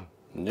that picture?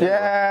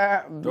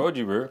 Yeah. Told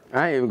you, bro.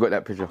 I ain't even got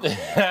that picture.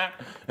 I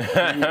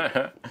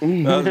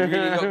was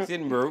really locked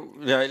in, bro.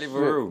 Yeah,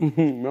 for real.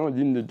 No,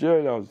 in the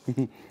jail house.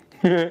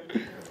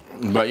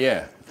 But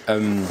yeah,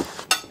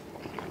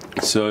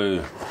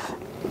 so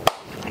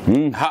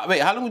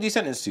how long was you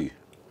sentenced to?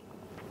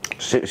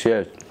 6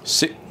 years.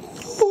 6.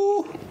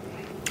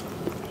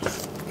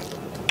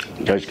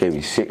 Judge gave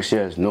me 6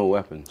 years, no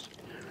weapons.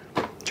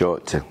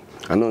 Jota.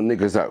 I know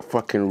niggas that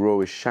fucking roll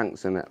with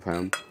shanks and that,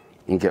 fam,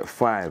 and get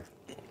 5.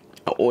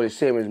 All the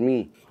same as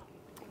me.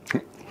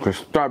 Cause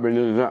stabbing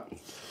is that.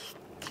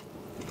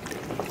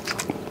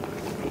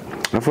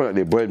 I feel like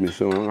they boiled me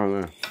so, I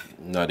don't know.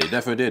 No, they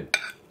definitely did.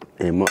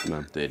 They mocked,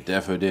 man. They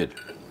definitely did.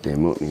 They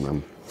mocked me,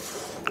 man.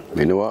 But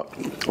you know what?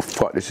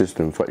 Fuck the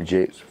system, fuck the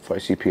Jakes, fuck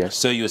the CPS.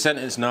 So you're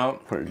sentenced now.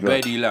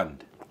 Where do you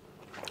land?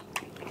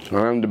 I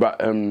landed about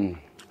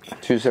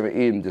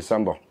 2017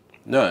 December.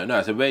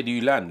 No. So where do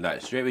you land?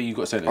 Like straight where you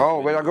got sentenced? Oh,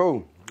 where'd I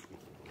go?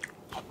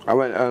 I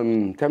went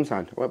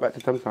Thameside. I went back to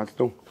Thameside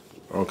still.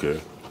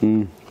 Okay.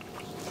 Went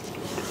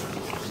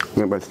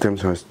back to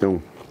Thameside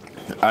still.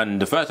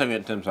 And the first time you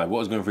went to Thameside, what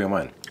was going through your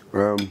mind?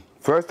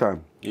 First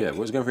time. Yeah, what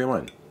was going through your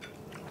mind?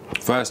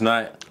 First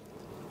night.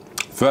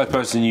 First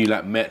person you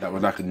like met that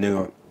was like a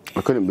nigga.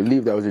 I couldn't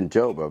believe that I was in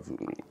jail, bruv.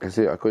 I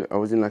said I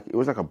was in like it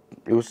was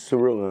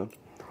surreal, man.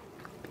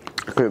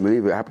 I couldn't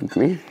believe it happened to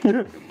me.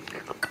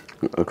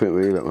 I couldn't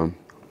believe it, man.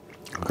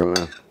 I can't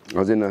lie. I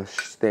was in a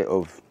state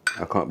of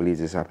I can't believe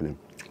this is happening.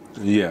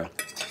 Yeah.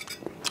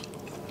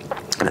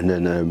 And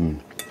then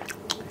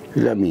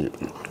who did I meet?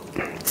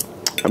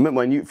 I met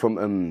my youth from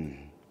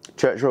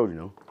Church Road, you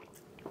know.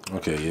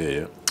 Okay,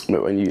 yeah.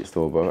 Met my youth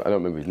still, but I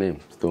don't remember his name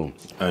still.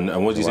 And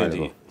what did he say to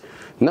you?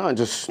 No,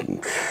 just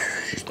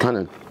kind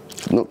of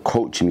not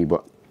coaching me,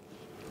 but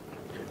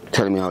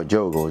telling me how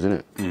jail goes,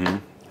 innit? Mm-hmm.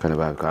 Kind of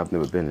like I've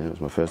never been in. It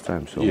was my first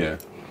time, so. Yeah.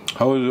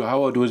 How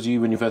old was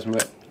you when you first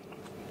met?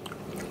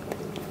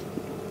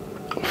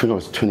 I think I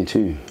was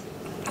 22.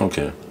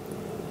 Okay.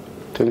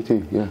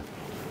 22, yeah.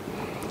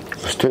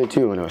 I was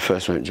 22 when I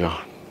first went jail.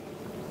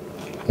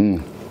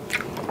 I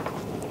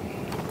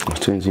was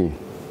 22.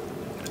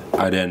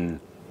 And then.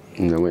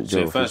 And I went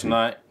jail. So first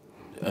night,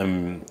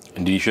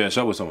 did you share a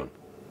cell with someone?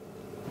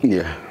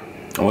 Yeah.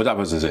 And what that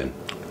person saying?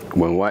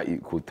 One white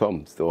youth called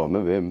Tom, still I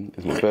remember him.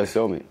 It's my first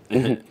cellmate.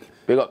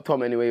 Big up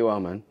Tom anyway you are,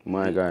 man.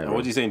 My guy. And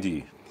what's he saying to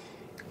you?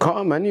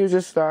 Calm, man. He was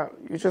just a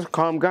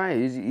calm guy.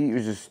 He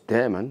was just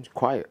there, man.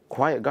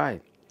 Quiet guy.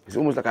 It's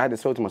almost like I had the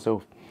soul to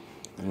myself.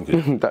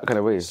 Okay. That kind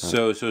of way.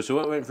 So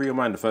what went through your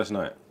mind the first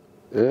night?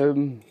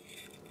 That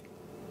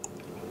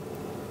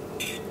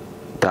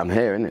I'm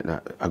here, innit?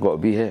 That I gotta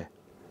be here.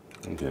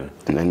 Okay.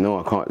 And I know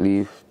I can't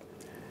leave.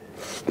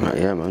 Like,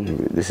 yeah,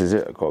 man. This is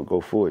it. I gotta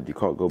go forward. You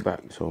can't go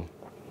back. So,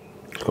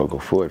 just gotta go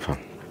forward, fam.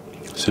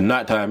 So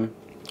night time,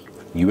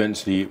 you went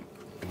to sleep,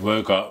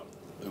 woke up.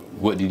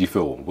 What did you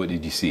feel? What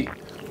did you see?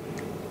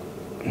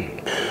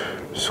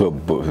 Saw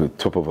the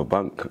top of a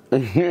bank.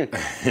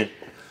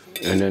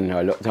 And then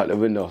I looked out the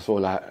window, I saw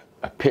like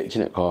a pitch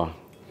in the car.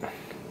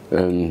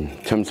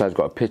 Thameside's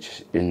got a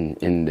pitch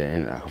in there,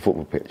 like a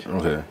football pitch.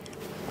 Okay.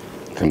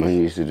 So man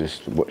used to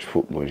just watch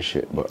football and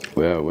shit. But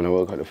well, when I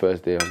woke up the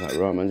first day, I was like,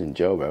 right, man's in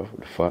jail, bro. What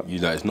the fuck? You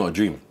like, it's not a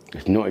dream?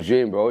 It's not a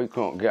dream, bro. You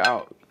can't get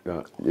out.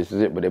 Like, this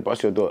is it. But they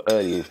bust your door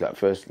early. It's like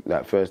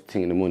first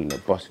thing in the morning. They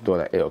bust your door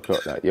like 8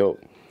 o'clock. Like, yo,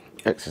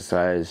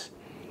 exercise.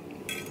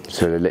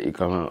 So they let you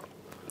come out.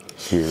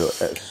 Do your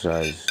little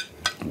exercise.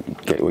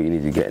 Get what you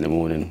need to get in the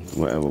morning.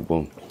 Whatever,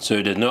 boom.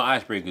 So there's no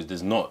icebreakers.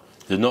 There's not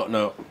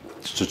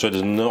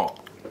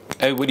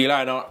Everybody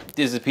line up.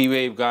 This is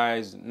P-Wave,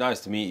 guys. Nice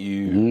to meet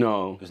you.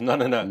 No. It's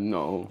none of that.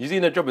 No. You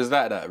seen the job is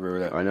like that, bro.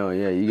 Like. I know,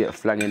 yeah. You get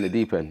flung in the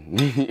deep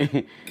end.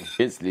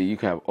 Instantly, you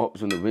can have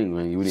ops on the wing,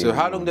 man. You wouldn't So even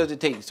how know. long does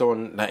it take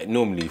someone, like,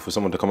 normally for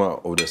someone to come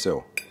out of their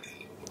cell?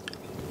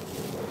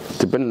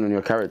 Depending on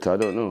your character, I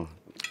don't know.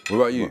 What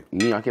about you?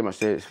 Me, I came out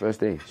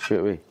first day, straight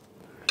away.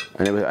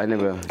 I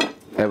never,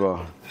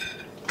 ever,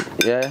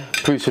 yeah,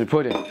 proofs to the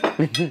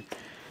pudding.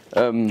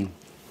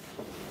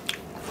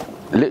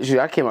 Literally,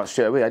 I came out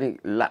straight away. I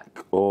didn't lack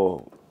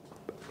or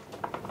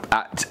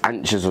act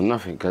anxious or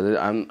nothing, because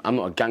I'm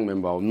not a gang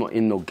member. I'm not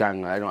in no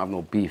gang. I don't have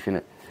no beef in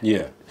it.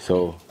 Yeah.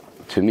 So,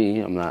 to me,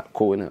 I'm like,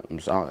 cool, innit? I'm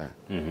just out there.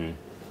 Mm-hmm.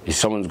 If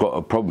someone's got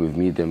a problem with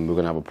me, then we're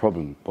going to have a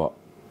problem. But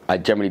I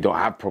generally don't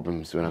have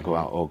problems when I go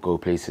out or go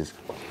places.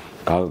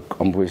 I'm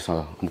always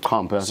I'm a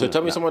calm person. So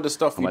tell me some of the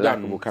stuff you've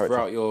done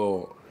throughout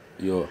your...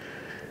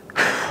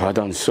 I've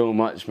done so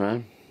much,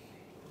 man.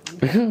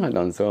 I've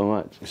done so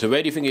much. So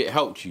where do you think it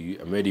helped you,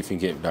 and where do you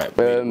think it like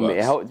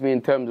it helped me in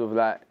terms of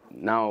like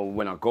now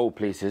when I go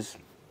places,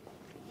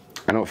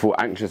 I don't feel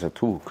anxious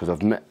at all because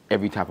I've met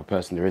every type of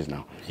person there is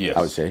now. Yes.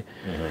 I would say.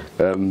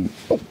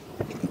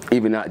 Mm-hmm.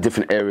 Even at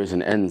different areas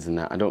and ends and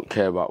that, I don't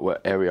care about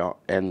what area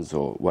ends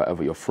or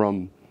wherever you're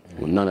from,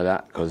 or none of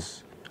that,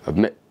 because I've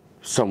met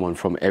someone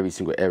from every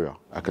single area.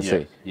 I could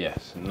say.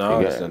 Yes. No, I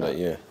understand that.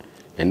 Yeah.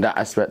 And that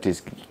aspect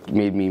has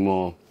made me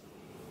more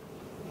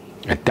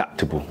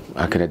adaptable.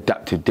 I can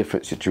adapt to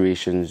different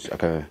situations. I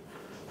can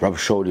rub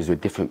shoulders with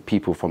different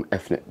people from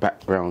ethnic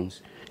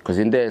backgrounds. Because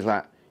in there, it's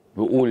like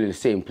we're all in the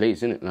same place,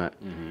 isn't it? Like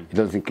it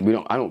doesn't.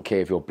 I don't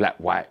care if you're black,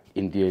 white,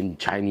 Indian,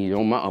 Chinese. It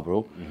don't matter,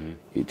 bro.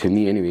 To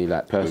me, anyway.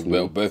 Like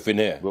personally, we're both in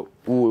there. We're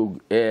all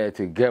here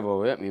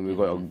together. I mean,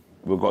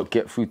 we've got to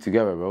get through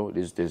together, bro.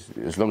 There's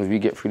as long as we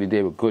get through the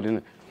day, we're good,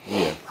 innit?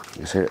 Yeah.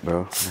 That's it,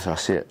 bro. That's how I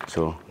see it.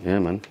 So yeah,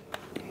 man.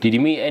 Did you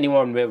meet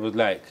anyone where it was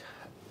like,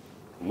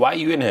 why are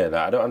you in here?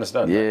 Like, I don't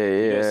understand. Yeah, like, yeah.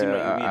 You don't seem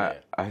like you've been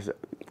here.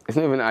 It's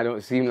not even that I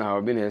don't seem like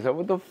I've been here. It's like,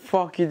 what the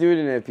fuck you doing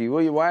in there, P?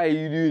 Why are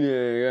you doing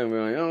there? You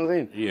know what I'm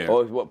saying? Yeah.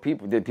 Or it's what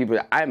people did, people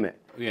that I met.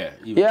 Yeah.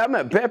 Yeah, I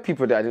met bare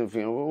people that I didn't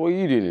think, what are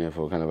you doing here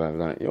for? Kind of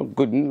like, you're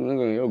good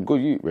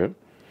youth, bro.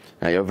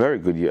 Like, you're very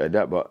good youth at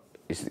that, but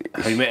it's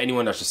have you met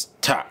anyone that's just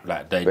tapped,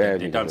 like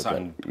they done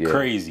something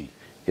crazy?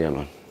 Yeah,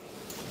 man.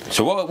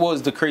 So what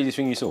was the craziest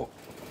thing you saw?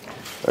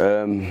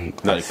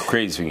 The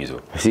craziest thing you saw?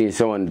 I seen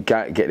someone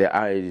get their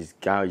eyes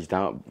gouged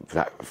out,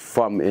 like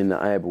thumb in the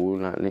eyeball,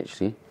 like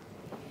literally,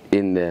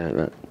 in there.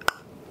 Like.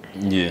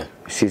 Yeah.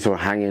 See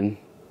someone hanging.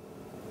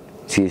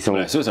 See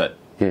someone. Like suicide?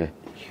 Yeah.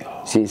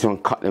 See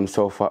someone cut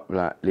themselves up,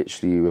 like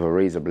literally with a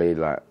razor blade,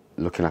 like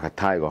looking like a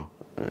tiger.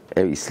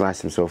 He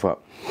sliced himself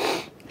up.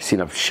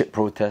 Seen a shit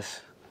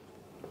protest.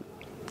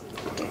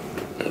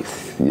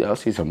 Yeah, I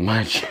see some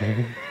mad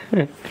shit.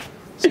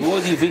 So what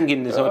was he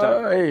thinking this whole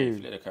time?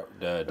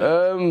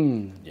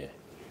 Yeah.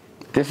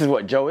 This is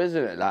what Joe is,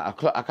 isn't it?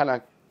 Like I kind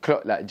of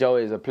clock that Joe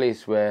is a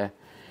place where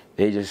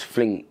they just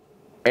fling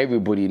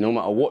everybody, no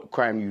matter what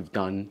crime you've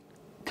done,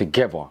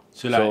 together.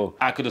 So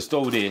I could have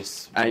stole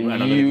this,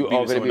 and you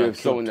are going to be with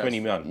someone that's 20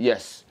 million.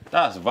 Yes.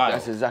 That's vile.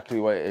 That's exactly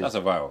what it is. That's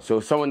a vile. So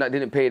someone that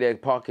didn't pay their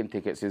parking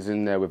tickets is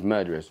in there with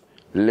murderers.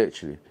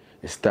 Literally.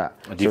 It's that.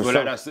 Do you feel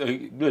like that's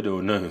good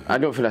or no? I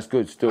don't feel that's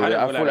good still.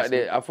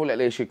 I feel like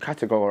they should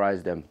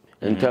categorize them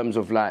in terms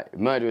of like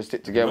murderers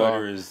stick together.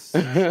 Murderers.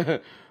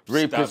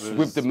 Rapists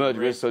with the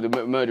murderers, so the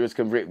murderers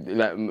can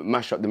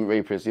mash up the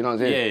rapists. You know what I'm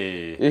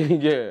saying?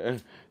 Yeah. Yeah.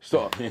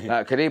 Stop.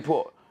 Like, can they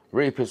put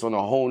rapists on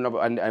a whole nother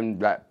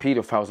and like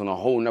paedophiles on a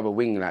whole nother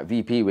wing, like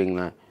VP wing,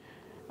 like,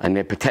 and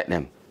they protect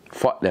them?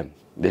 Fuck them.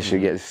 They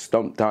should get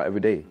stomped out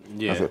every day.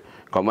 Yeah.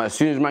 Cause man, as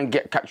soon as man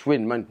catch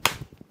wind, man,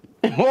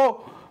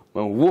 whoa,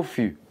 man, woof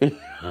you.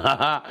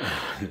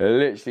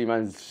 Literally,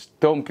 man,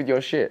 stomping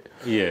your shit.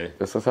 Yeah.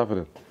 That's what's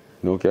happening.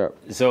 No cap.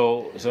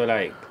 So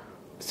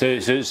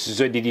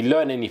did you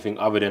learn anything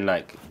other than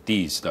like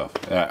these stuff?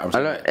 I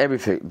learned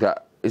everything.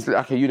 That it's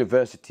like a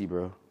university,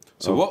 bro.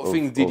 So what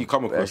things did you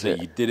come across that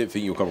you didn't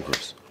think you'd come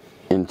across?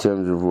 In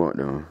terms of what,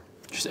 though?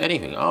 Just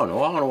anything. I don't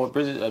know what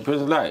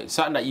prison's like.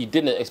 Something that you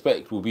didn't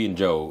expect will be in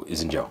jail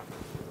is in jail.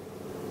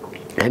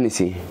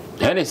 Hennessy.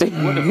 What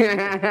the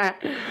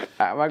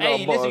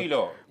Hey, listen, you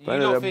lot. You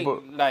don't think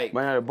like...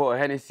 Man had a bottle of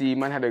Hennessy,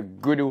 man had a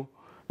griddle.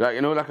 Like,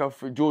 you know, like a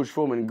George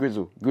Foreman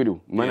griddle.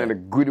 Man had a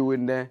griddle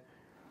in there.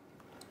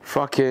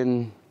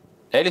 Fucking...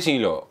 Hey, listen,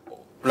 you lot.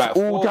 Like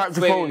all types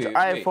of phones,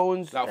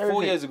 iPhones, like everything.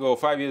 4 years ago,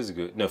 5 years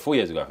ago, no, 4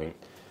 years ago, I think,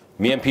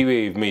 me and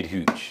P-Wave made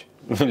hooch.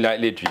 Like,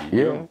 literally. Yeah.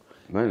 You know?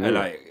 Man, and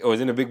like, it was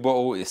in a big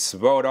bottle, it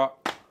swelled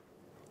up.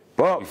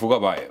 But We forgot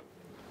about it.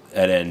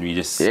 And then we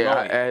just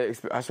smelled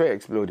it. I swear it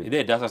exploded. It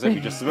did, that's what I said,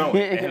 we just smelled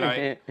it. And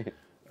like,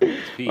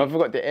 I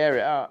forgot to air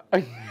it out.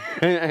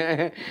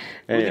 It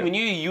wasn't even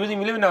you wasn't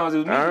even living in the house, it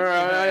was me.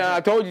 I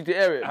told you to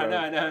air it. No.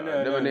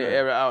 Never need to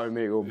air it out and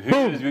make it go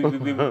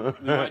boom. we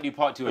might do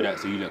part 2 of that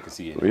so you lot can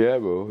see it. Yeah,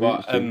 bro.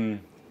 But,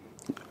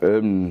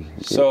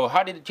 so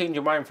how did it change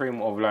your mind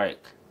frame of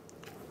like,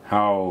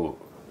 how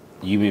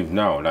you move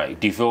now? Like,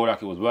 do you feel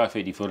like it was worth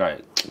it? Do you feel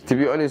like... To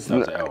be honest,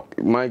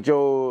 my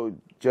Joe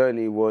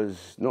journey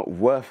was not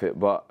worth it,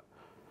 but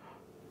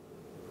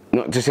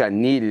not to say I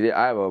needed it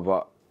either,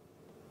 but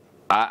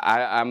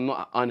I'm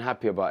not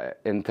unhappy about it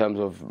in terms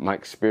of my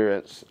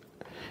experience,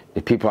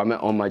 the people I met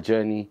on my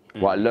journey,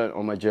 what I learned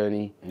on my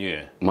journey,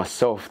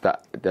 myself,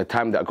 that the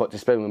time that I got to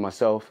spend with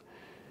myself.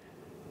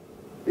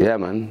 Yeah,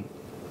 man.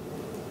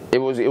 It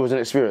was an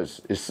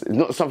experience. It's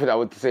not something that I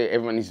would say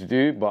everyone needs to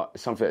do, but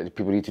it's something that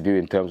people need to do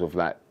in terms of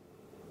like,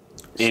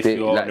 if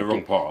you're on the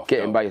wrong path,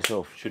 getting by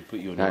yourself. Should put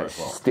you on the right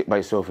path. Stick by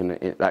yourself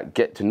and like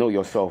get to know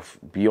yourself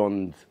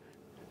beyond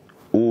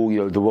all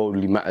the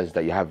worldly matters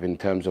that you have in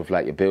terms of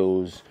like your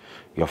bills,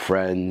 your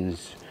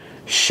friends,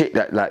 shit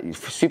that like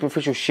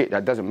superficial shit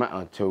that doesn't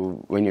matter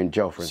till when you're in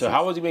jail, for instance. So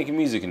how was he making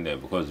music in there?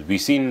 Because we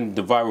seen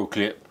the viral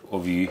clip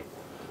of you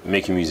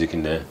making music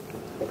in there,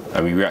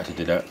 and we reacted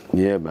to that.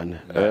 Yeah,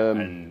 man.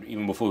 And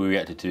even before we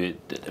reacted to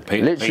it,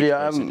 the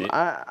literally,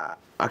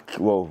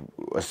 well,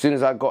 as soon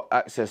as I got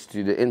access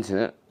to the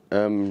internet,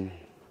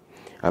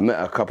 I met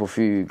a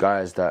few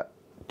guys that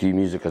do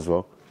music as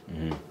well.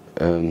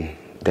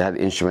 They had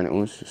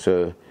instrumentals,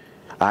 so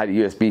I had a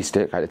USB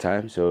stick at the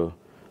time, so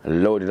I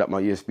loaded up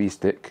my USB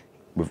stick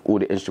with all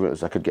the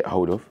instrumentals I could get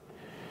hold of,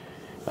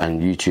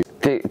 and YouTube.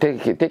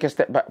 Take a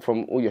step back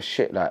from all your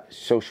shit like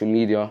social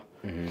media.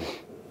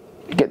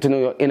 Get to know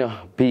your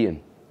inner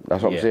being.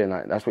 That's what I'm saying.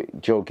 Like that's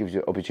what Joe gives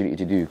you the opportunity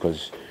to do,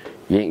 because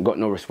you ain't got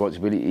no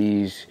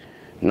responsibilities,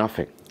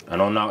 nothing. And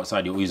on the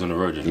outside, you're always on the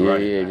road, just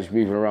just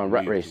moving around,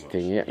 rat race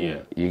thing.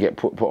 You get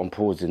put on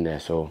pause in there.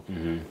 So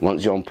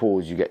once you're on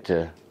pause, you get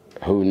to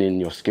hone in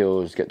your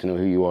skills, get to know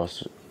who you are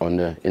on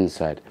the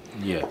inside.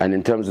 And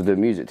in terms of the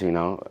music thing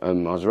now, I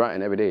was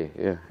writing every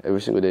day.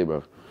 Every single day,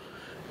 bro.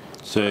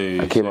 So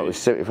I came up with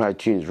 75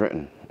 tunes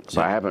written, but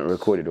I haven't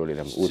recorded all of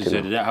them. So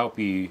did that help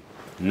you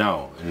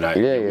now in like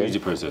your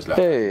music process? Like,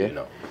 you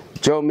know?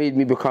 Joe made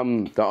me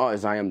become the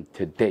artist I am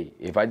today.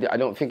 I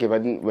don't think if I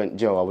didn't went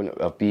Joe, I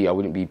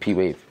wouldn't be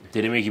P-Wave.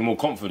 Did it make you more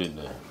confident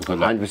though?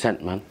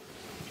 100%, man.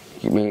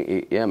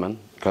 Yeah, man.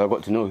 Because I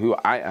got to know who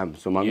I am.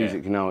 So my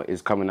music now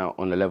is coming out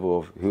on the level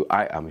of who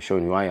I am,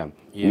 showing who I am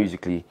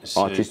musically,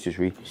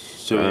 artistically.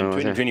 So in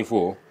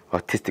 2024,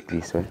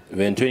 artistically, sorry.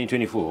 In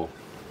 2024,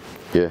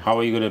 how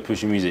are you gonna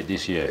push your music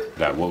this year?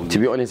 Like, what? To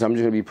be honest, I'm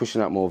just gonna be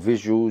pushing out more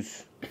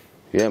visuals.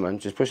 Yeah, man,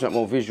 just pushing out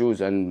more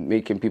visuals and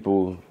making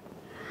people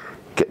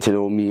get to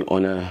know me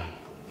on a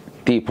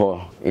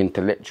deeper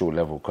intellectual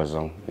level, because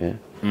I'm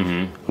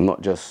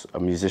not just a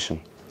musician.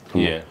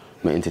 I'm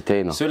an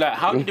entertainer. So like,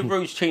 how did the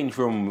roads change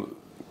from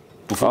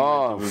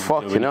before?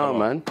 Fucking hell,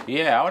 man.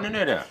 Yeah, I want to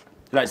know that.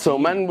 Like, so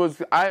man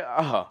was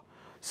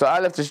so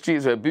I left the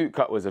streets where boot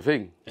cut was a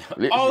thing.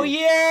 Oh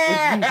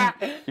yeah!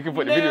 You can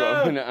put the video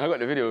up. I got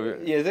the video of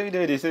it. Yeah, send me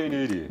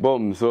the video.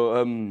 Boom. So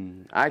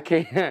I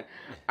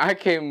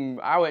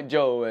went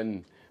Joe,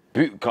 and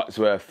boot cuts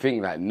were a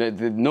thing. Like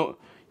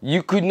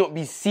you could not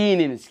be seen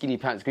in skinny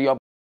pants because you're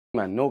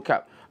man, no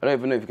cap. I don't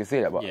even know if you can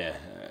say that, but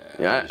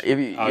if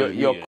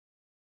you're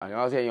you know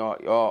what I'm saying,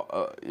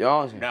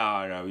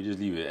 you're No, we just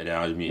leave it and then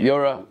I'll just meet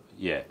you're a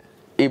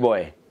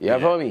E-boy. You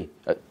feel me?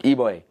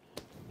 E-boy.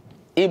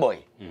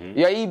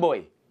 You're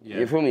E-boy.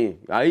 You feel me?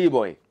 You're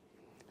E-boy.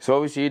 So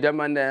obviously that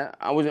man there,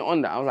 I wasn't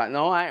on that. I was like,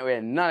 no, I ain't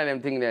wearing none of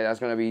them things there that's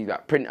gonna be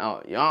like print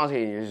out. You know what I'm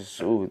saying? It's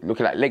just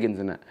looking like leggings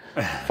and that.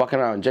 Fucking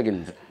around,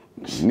 jeggings,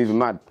 moving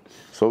mad.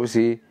 So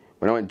obviously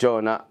when I went Joe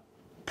and that,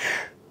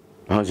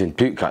 I was in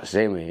boot cuts,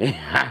 same way.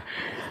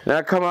 Then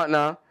I come out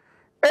now,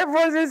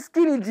 everyone's in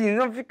skinny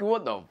jeans. I'm thinking,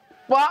 what the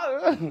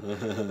fuck?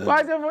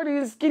 Why is everybody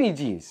in skinny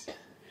jeans?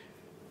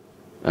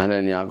 And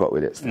then I got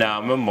with it. Nah,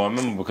 I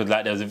remember because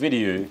like there was a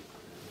video,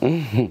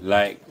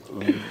 like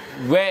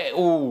we're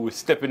all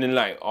stepping in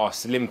like our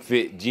slim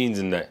fit jeans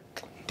and that.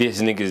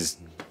 This nigga's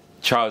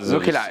trousers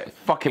looking like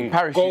fucking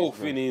parachutes.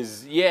 Golf in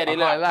his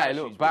they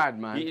look bad,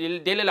 man.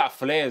 They look like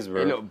flares,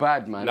 bro. They look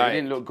bad, man. Like, they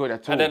didn't look good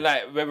at all. And then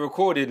like we're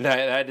recording,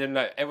 then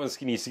like everyone's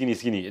skinny,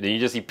 and then you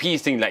just see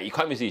P's thing like you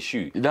can't even see his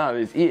shoe. No,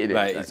 it's eating it.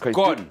 Like it's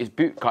gone. It's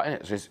boot cut,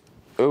 innit? So it's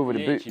over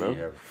the boot, bro.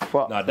 Yeah.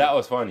 Fuck. Nah, that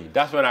was funny.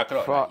 That's when I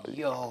clocked. Like,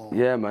 yo.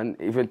 Yeah, man.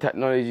 Even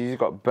technology's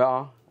got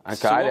better.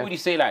 So what would you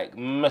say like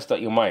messed up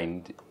your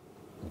mind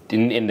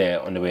in there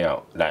on the way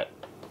out?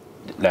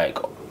 Like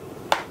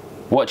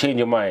what changed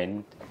your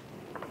mind?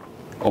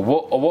 Or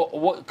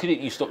what couldn't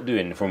you stop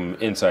doing from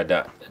inside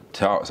that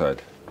to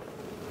outside?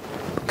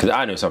 Because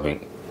I know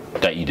something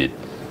that you did.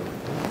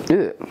 Is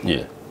it?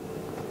 Yeah.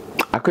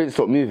 I couldn't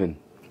stop moving.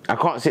 I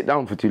can't sit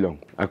down for too long.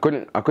 I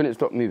couldn't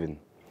stop moving.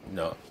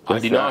 No. I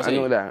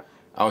know that.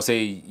 I would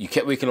say you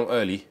kept waking up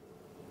early.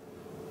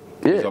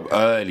 Yeah. You was up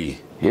early.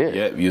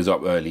 Yeah, you was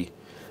up early.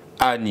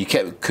 And you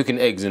kept cooking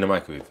eggs in the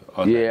microwave.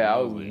 I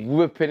was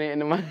whipping it in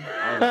the microwave.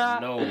 I was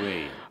like, no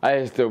way. I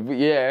used to,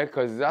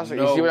 because that's what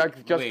you see when I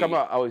just come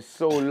out. I was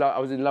I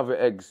was in love with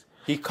eggs.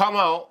 He come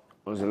out.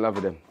 I was in love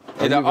with them.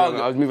 I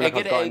was moving like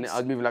a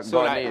Ghanaian.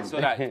 So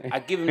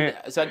I'd give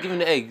him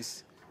the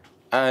eggs,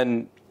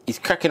 and he's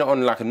cracking it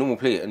on like a normal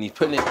plate, and he's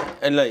putting it,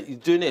 and like he's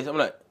doing this.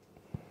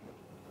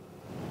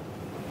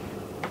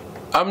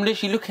 I'm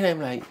literally looking at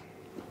him like,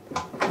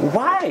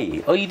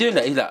 why are you doing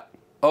that? He's like,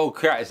 oh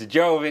crap, it's a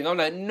Joe thing. I'm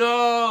like,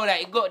 no,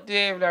 like it got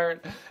there,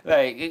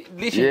 like it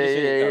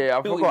literally. Yeah.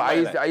 I forgot.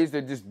 I used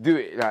to just do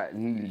it like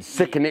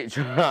second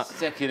nature.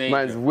 Second nature.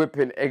 Man's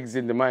whipping eggs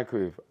in the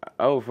microwave.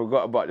 I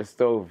forgot about the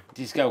stove.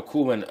 This guy was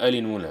cool, man. Early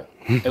in the morning.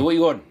 Hey, what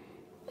you on?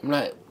 I'm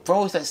like,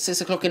 bro, it's like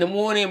 6 o'clock in the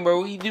morning,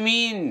 bro. What do you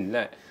mean?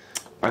 Like,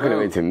 I couldn't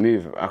wait to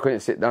move. I couldn't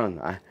sit down.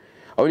 I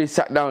only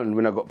sat down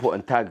when I got put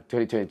on tag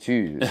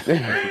 2022.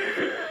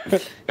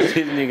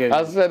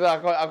 I said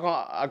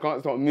I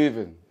can't stop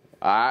moving.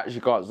 I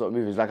actually can't stop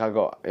moving. It's like I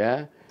got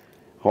a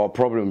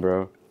problem,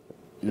 bro.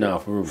 No,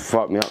 for real.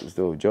 Fuck me up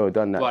still. Joe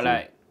done that. But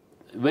like,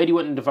 where do you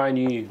want them to find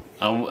you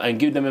and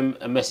give them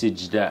a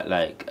message that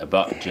like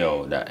about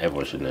Joe that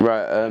everyone should know?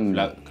 Right.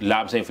 Like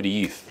I'm saying for the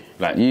youth.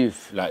 Like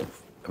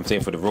I'm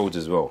saying for the roads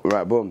as well.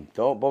 Right, boom.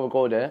 Don't bother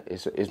go there.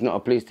 It's not a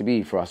place to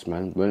be for us,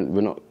 man.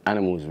 We're not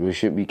animals. We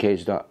shouldn't be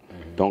caged up.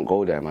 Mm-hmm. Don't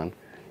go there, man.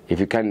 If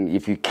you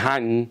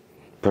can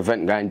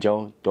prevent going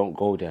jail, don't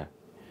go there.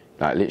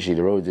 Like literally,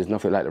 the roads. There's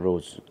nothing like the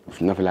roads.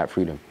 Nothing like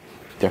freedom.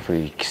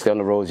 Definitely stay on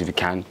the roads if you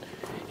can.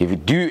 If you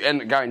do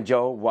end up going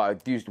jail, what I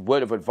do, the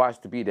word of advice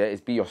to be there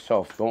is be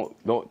yourself.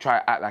 Don't try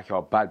to act like you're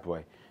a bad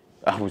boy.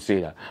 I would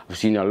say that. I've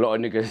seen a lot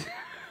of niggas.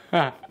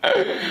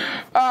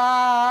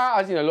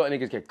 I've seen a lot of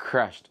niggas get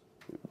crashed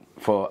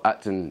for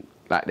acting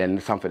like they're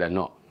something they're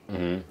not.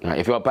 Mm-hmm. Like,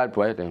 if you're a bad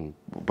boy, then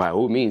by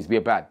all means be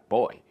a bad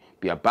boy.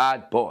 Be a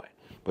bad boy.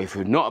 But if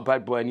you're not a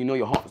bad boy and you know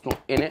your heart's not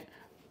in it,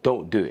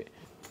 don't do it.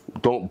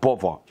 Don't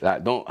bother.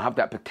 Like, don't have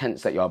that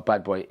pretense that you're a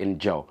bad boy in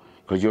jail.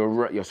 Because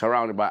you're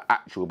surrounded by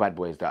actual bad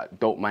boys that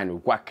don't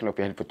mind whacking off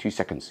your head for 2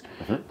 seconds.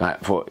 Mm-hmm.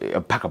 Like, for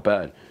a pack of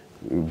burn,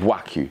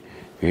 whack you.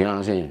 You know what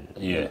I'm saying?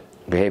 Yeah.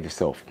 Behave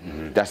yourself.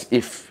 Mm-hmm. That's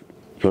if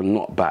you're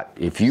not bad.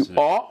 If you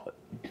are,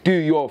 do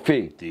your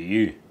thing. Do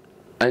you?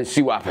 And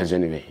see what happens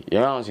anyway. You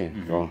know what I'm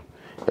saying?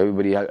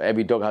 Mm-hmm.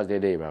 Every dog has their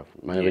day, bruv.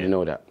 Man, already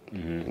know that.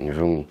 Mm-hmm. You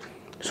feel me?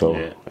 So,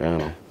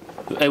 yeah.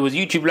 Hey, was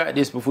YouTube like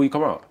this before you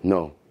come out?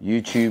 No,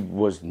 YouTube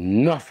was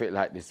nothing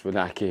like this when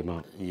I came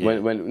out. Yeah.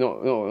 When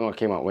I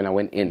came out, when I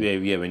went in.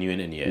 Yeah, when you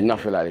went in, yeah.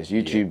 Nothing like this.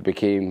 YouTube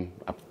became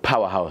a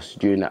powerhouse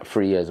during that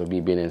 3 years of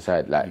me being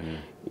inside. Like,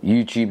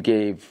 YouTube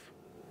gave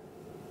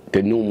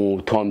the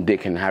normal Tom,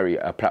 Dick and Harry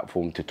a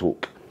platform to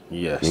talk.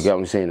 Yes. You get what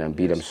I'm saying? And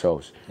be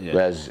themselves. Yes.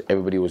 Whereas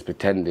everybody was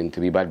pretending to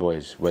be bad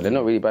boys. Well, they're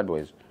not really bad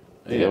boys.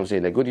 You know what I'm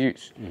saying? They're good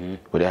youths. Mm-hmm.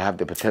 But they have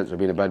the potential of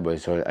being a bad boy.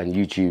 So, and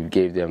YouTube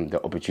gave them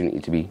the opportunity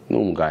to be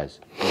normal guys.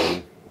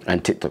 Mm-hmm.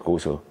 And TikTok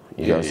also.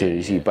 You know what I'm saying?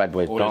 You see bad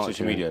boys dancing. All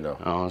social media now.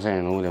 You know what I'm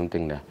saying? All them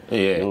things there.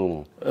 Yeah.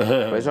 Normal.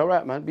 But it's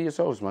alright, man. Be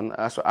yourselves, man.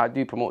 That's what I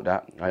do promote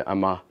that.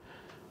 I'm a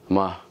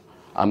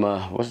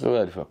what's the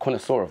word for? A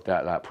connoisseur of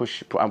that. Like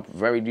I'm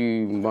very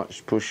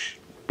much push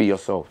be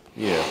yourself.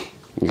 Yeah.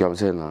 You know what I'm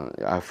saying?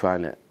 I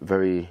find it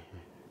very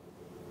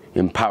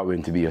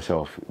empowering to be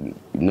yourself.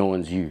 No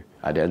one's you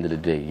at the end of the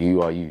day.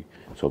 You are you.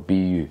 So be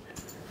you.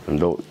 And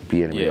don't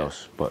be anybody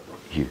else but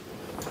you.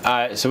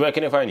 Alright, so where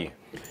can they find you?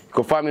 You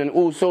can find me on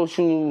all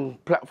social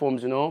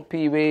platforms, you know,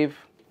 P-Wave,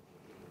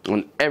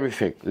 on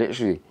everything,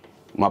 literally.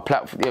 My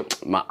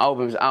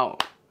album's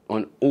out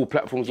on all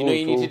platforms. You know what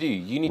you need to do?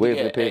 You need to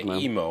get an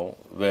email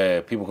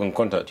where people can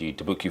contact you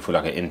to book you for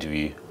like an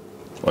interview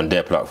on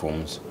their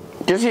platforms.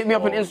 Just hit me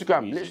up on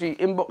Instagram. Literally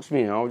inbox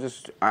me.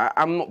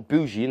 I'm not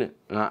bougie, innit?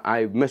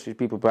 I message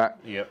people back.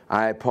 Yep.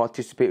 I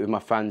participate with my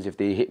fans if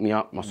they hit me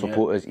up, my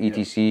supporters,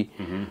 etc.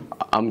 Mm-hmm.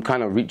 I'm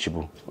kind of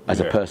reachable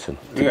as a person,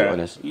 to be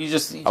honest.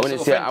 I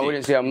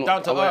wouldn't say I'm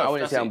not. I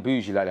wouldn't say I'm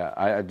bougie like that.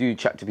 I do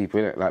chat to people,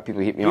 innit? Like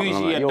people hit me up. Bougie and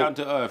I'm like, and down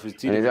to earth is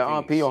two different things. And they're like,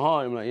 things. P your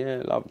heart. I'm like,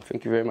 yeah, love.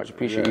 Thank you very much.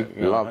 Appreciate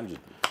you. Love 100.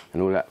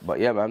 and all that. But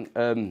yeah, man.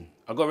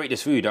 I gotta rate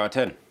this food out of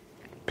 10.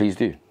 Please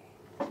do.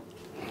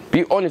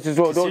 Be honest as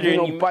well. Don't do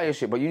no bias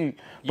shit. But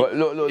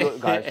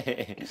look,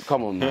 guys.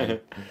 Come on, man.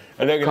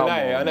 I'm not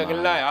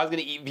gonna lie. I was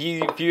gonna eat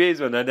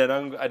PUA's one, and then I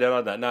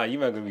was like, nah, you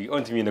man gonna be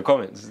onto me in the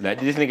comments. Like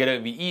this nigga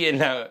don't be eating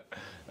now.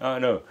 I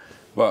don't know,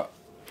 but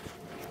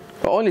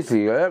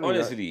honestly,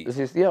 honest.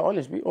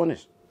 Be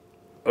honest.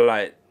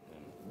 Like,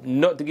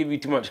 not to give you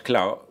too much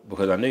clout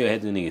because I know your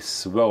head's gonna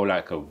swell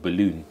like a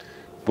balloon,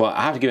 but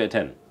I have to give it a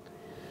 10.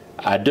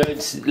 I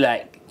don't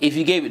like if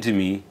you gave it to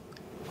me.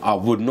 I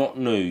would not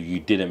know you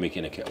didn't make it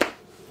in a kettle.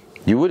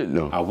 You wouldn't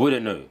know? I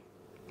wouldn't know.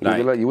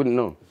 Like, you wouldn't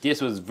know? This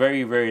was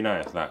very, very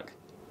nice. Like,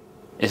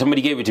 if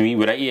somebody gave it to me,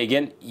 would I eat it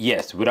again?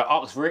 Yes. Would I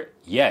ask for it?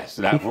 Yes.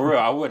 Like, for real,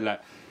 I would. Like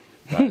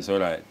so,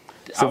 like...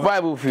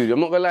 Survival food.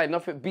 I'm not gonna lie,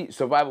 nothing beats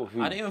survival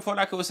food. I didn't even feel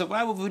like it was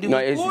survival food. No,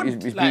 it's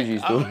bougie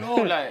still. I don't know,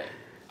 like...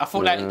 I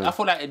feel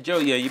like Joe,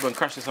 you've been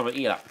crashing something to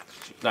eat,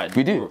 like...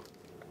 We do.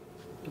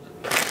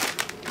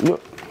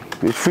 Look,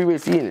 there's 3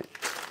 ways to eat it.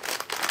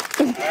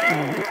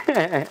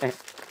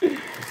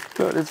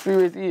 Look, there's 3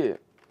 ways to eat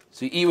it.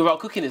 So you eat without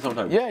cooking it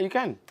sometimes? Yeah, you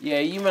can. Yeah,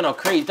 you men are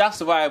crazy. That's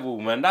survival,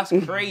 man. That's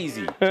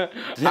crazy. I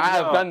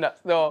have done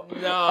that. No.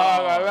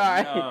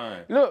 Right.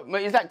 No. Look,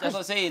 mate, it's like That's what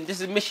I'm saying.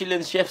 This is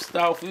Michelin chef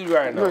style food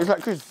right now. Look, it's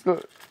like Chris.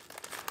 Look.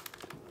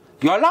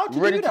 You're allowed to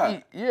ready do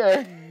that? to eat.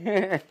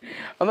 Yeah.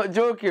 I'm not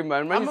joking,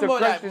 man. I remember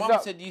like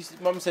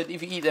mum said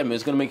if you eat them,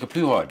 it's gonna make your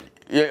poo hard.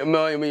 Yeah,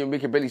 no, I mean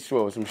make your belly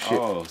swell or some shit.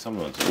 Oh,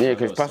 someone. Yeah,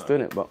 because pasta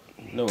in it, but.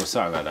 No,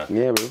 something like that.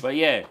 Yeah, bro. But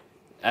yeah,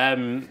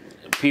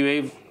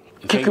 P-Wave.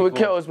 Cooking with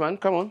Kettles, man.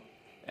 Come on.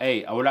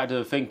 Hey, I would like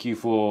to thank you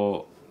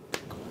for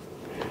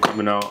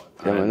coming out.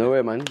 Yeah, man, no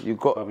way, man. You've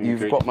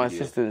got my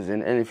assistance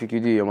in anything you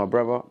do. You're my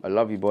brother. I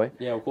love you, boy.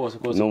 Yeah, of course.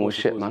 Normal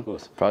shit, man.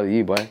 Proud of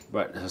you, boy.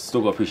 But I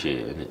still got to appreciate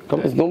it, innit?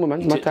 Come, it's normal,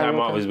 man. It's my time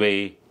out of his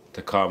way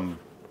to come,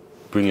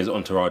 bring his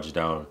entourage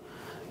down,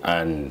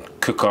 and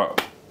cook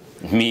up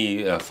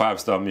me a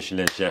 5-star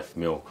Michelin chef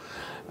meal.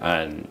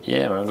 And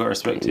yeah, man, I got to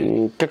respect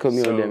it. Pick on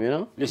me on them, you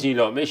know? Listen, you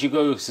lot, make sure you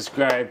go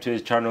subscribe to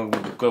his channel,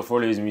 go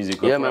follow his music.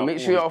 Yeah, man, make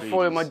sure you're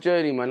following my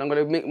journey, man. I'm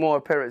going to make more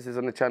appearances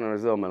on the channel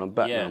as well, man. I'm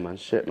back now, man.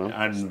 Shit, man.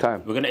 And it's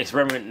time. We're going to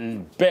experiment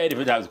in better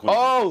different types of content.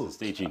 Oh! So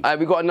stay tuned.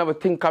 We got another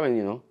thing coming,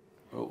 you know?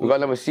 We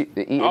got another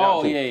the eating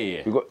out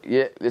thing.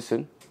 Yeah.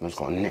 Listen. Let's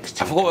go next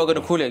time. I forgot what we're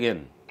going to call it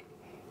again.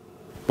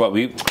 But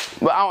we're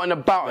out and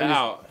about. We're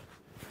out.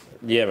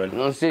 Yeah, man. You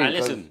know what I'm saying? And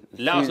listen,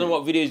 let us know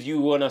what videos you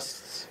want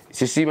us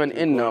to see, man,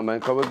 in now, man.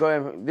 Because we're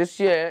going. This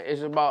year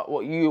is about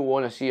what you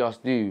want to see us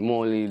do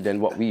more than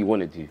what we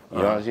want to do. You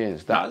know what I'm saying?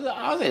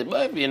 I was it,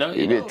 you know.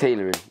 A bit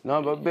tailoring.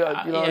 No, but you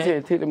know what I'm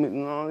saying?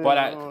 Tailoring. No,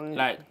 but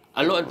like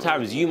a lot of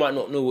times you might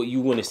not know what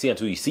you want to see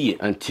until you see it.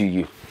 Until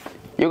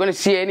you're gonna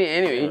see it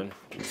anyway.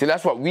 See,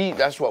 that's what we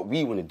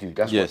want to do.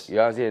 That's what, you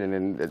know what I'm saying? And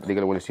then they're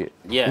gonna want to see it.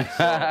 Yeah,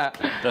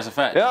 that's a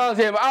fact. You know what I'm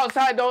saying? But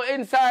outside though,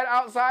 inside,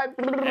 outside.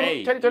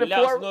 Hey, 2024. Let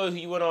us know who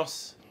you want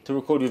us to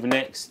record with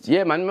next.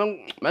 Yeah, man.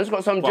 Man's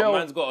got some gel.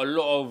 Man's got a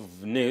lot of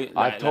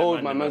I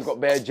told man's got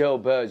bare gel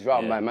birds,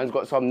 right, man. Man's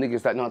got some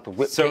niggas that know how to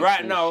whip. So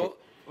right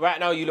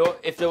now, you know,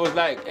 if there was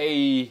like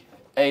a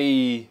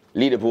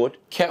leaderboard,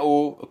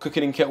 a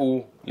cooking in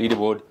kettle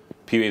leaderboard,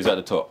 P-Wave's at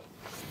the top.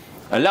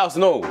 And let us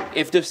know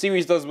if the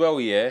series does well,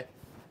 yeah.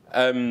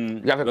 We're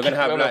gonna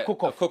have like a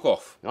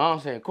cook-off. You know what I'm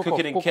saying?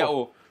 Cooking in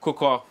kettle,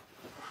 cook-off.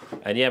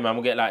 And yeah, man,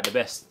 we'll get like the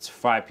best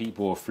 5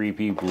 people or 3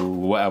 people,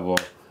 whatever.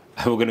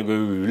 And we're gonna go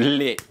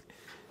lit.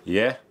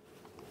 Yeah?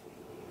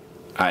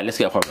 Alright, let's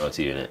get a thumbnail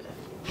to you,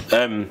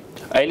 innit?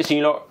 Hey, listen,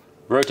 you lot,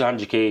 road to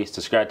 100k,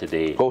 subscribe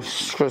today. Go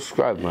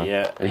subscribe, man.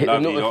 Yeah. And hit the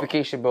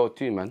notification bell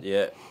too, man.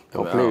 Yeah.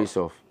 Don't play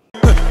yourself.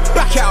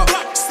 Back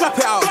out, slap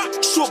it out.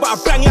 Short, but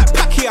I bang like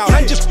Pacquiao.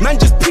 Man,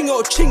 just ping it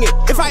or ching it.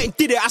 If I ain't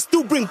did it, I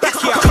still bring back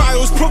out.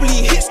 Kyle's probably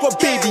hit squad,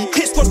 baby.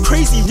 Hit squad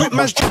crazy. Rip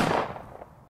man's.